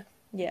 And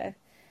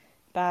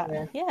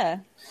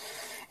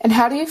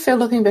how do you feel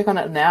looking back on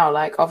it now?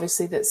 Like,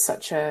 obviously that's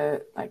such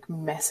a like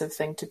massive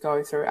thing to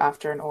go through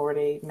after an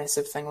already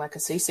massive thing like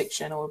a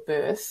C-section or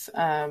birth.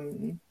 How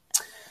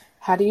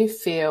do you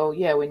feel,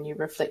 when you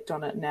reflect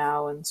on it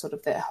now, and sort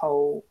of that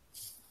whole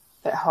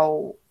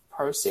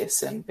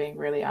process and being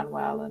really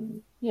unwell,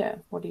 and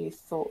what are your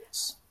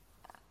thoughts?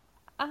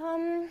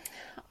 I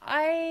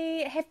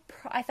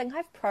think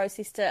I've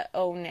processed it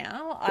all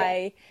now.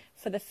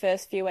 For the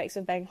first few weeks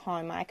of being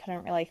home, I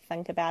couldn't really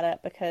think about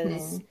it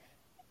because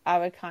I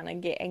would kind of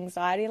get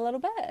anxiety a little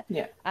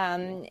bit.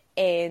 And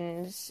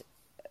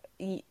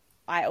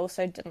I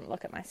also didn't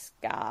look at my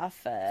scar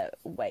for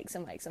weeks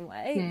and weeks and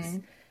weeks.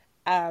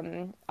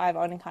 I've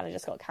only kind of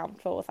just got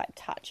comfortable with like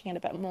touching it a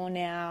bit more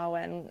now,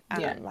 and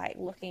like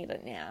looking at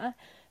it now.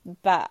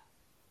 But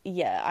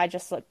I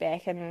just look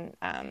back and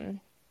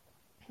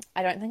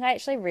I don't think I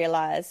actually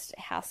realised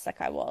how sick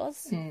I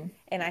was.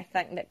 And I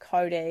think that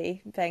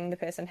Cody, being the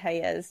person he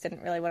is,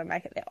 didn't really want to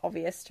make it that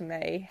obvious to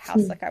me how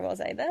sick I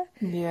was either.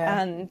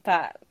 Yeah.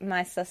 But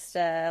my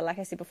sister, like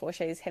I said before,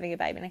 she's having a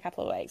baby in a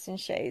couple of weeks and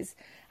she's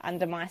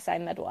under my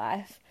same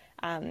midwife.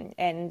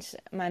 And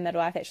my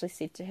midwife actually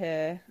said to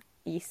her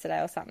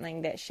yesterday or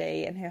something that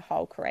she in her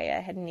whole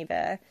career had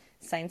never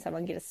seen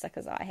someone get as sick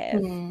as I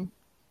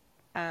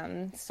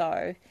have.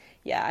 So,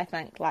 yeah, I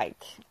think,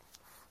 like,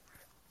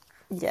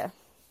 yeah,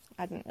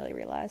 I didn't really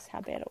realise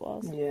how bad it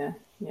was. Yeah.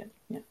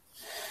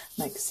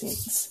 Makes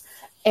sense.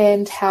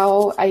 And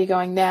how are you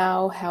going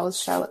now? How is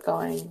Charlotte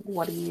going?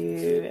 What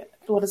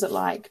is it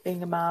like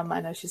being a mum?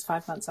 I know she's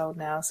 5 months old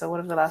now, so what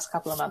have the last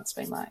couple of months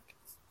been like?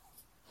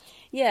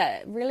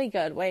 Yeah, really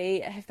good.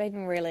 We have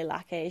been really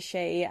lucky.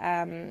 She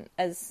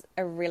is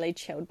a really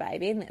chilled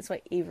baby, and that's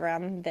what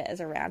everyone that is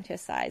around her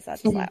says. They're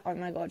just like, oh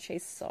my God,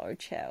 she's so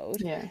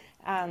chilled. Yeah.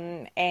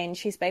 And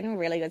she's been a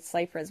really good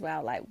sleeper as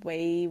well. Like,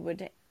 we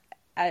would,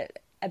 a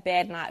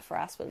bad night for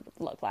us would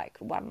look like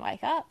one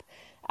wake up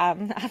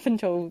up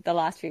until the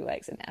last few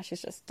weeks, and now she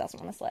just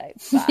doesn't want to sleep.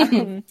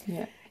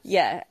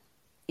 But,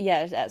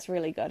 yeah, that's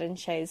really good, and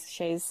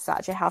she's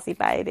such a healthy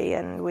baby,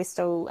 and we're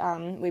still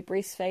we're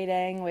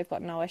breastfeeding. We've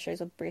got no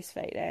issues with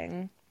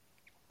breastfeeding.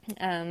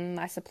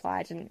 My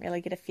supply didn't really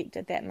get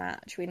affected that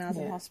much when I was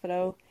in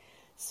hospital,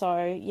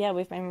 so yeah,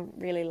 we've been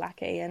really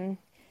lucky, and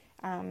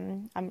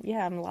I'm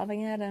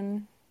loving it,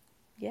 and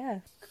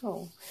yeah.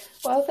 Cool.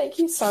 Well, thank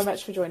you so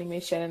much for joining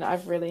me, Shannon.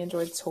 I've really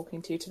enjoyed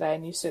talking to you today,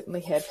 and you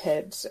certainly have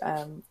had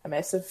a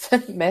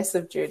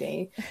massive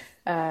journey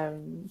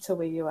to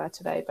where you are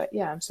today. But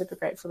yeah, I'm super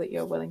grateful that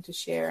you're willing to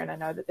share, and I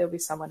know that there'll be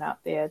someone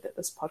out there that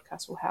this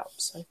podcast will help.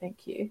 So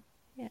thank you.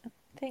 Yeah,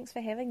 thanks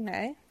for having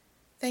me.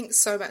 Thanks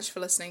so much for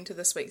listening to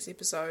this week's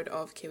episode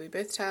of Kiwi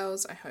Birth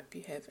Tales. I hope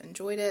you have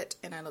enjoyed it,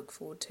 and I look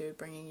forward to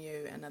bringing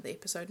you another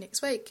episode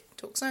next week.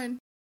 Talk soon.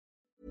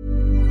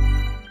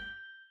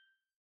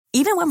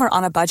 Even when we're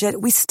on a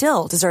budget, we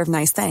still deserve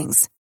nice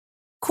things.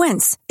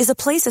 Quince is a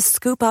place to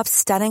scoop up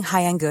stunning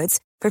high-end goods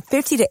for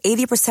 50 to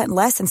 80%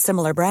 less than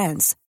similar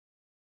brands.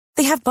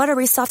 They have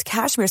buttery soft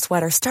cashmere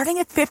sweaters starting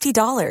at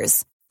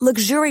 $50,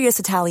 luxurious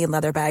Italian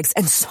leather bags,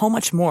 and so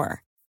much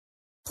more.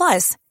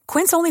 Plus,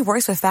 Quince only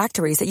works with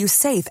factories that use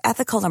safe,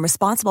 ethical, and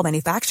responsible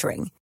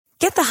manufacturing.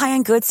 Get the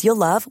high-end goods you'll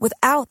love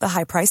without the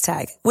high price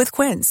tag with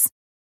Quince.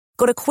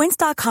 Go to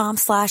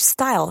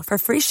quince.com/style for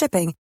free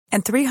shipping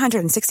and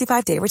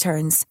 365-day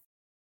returns.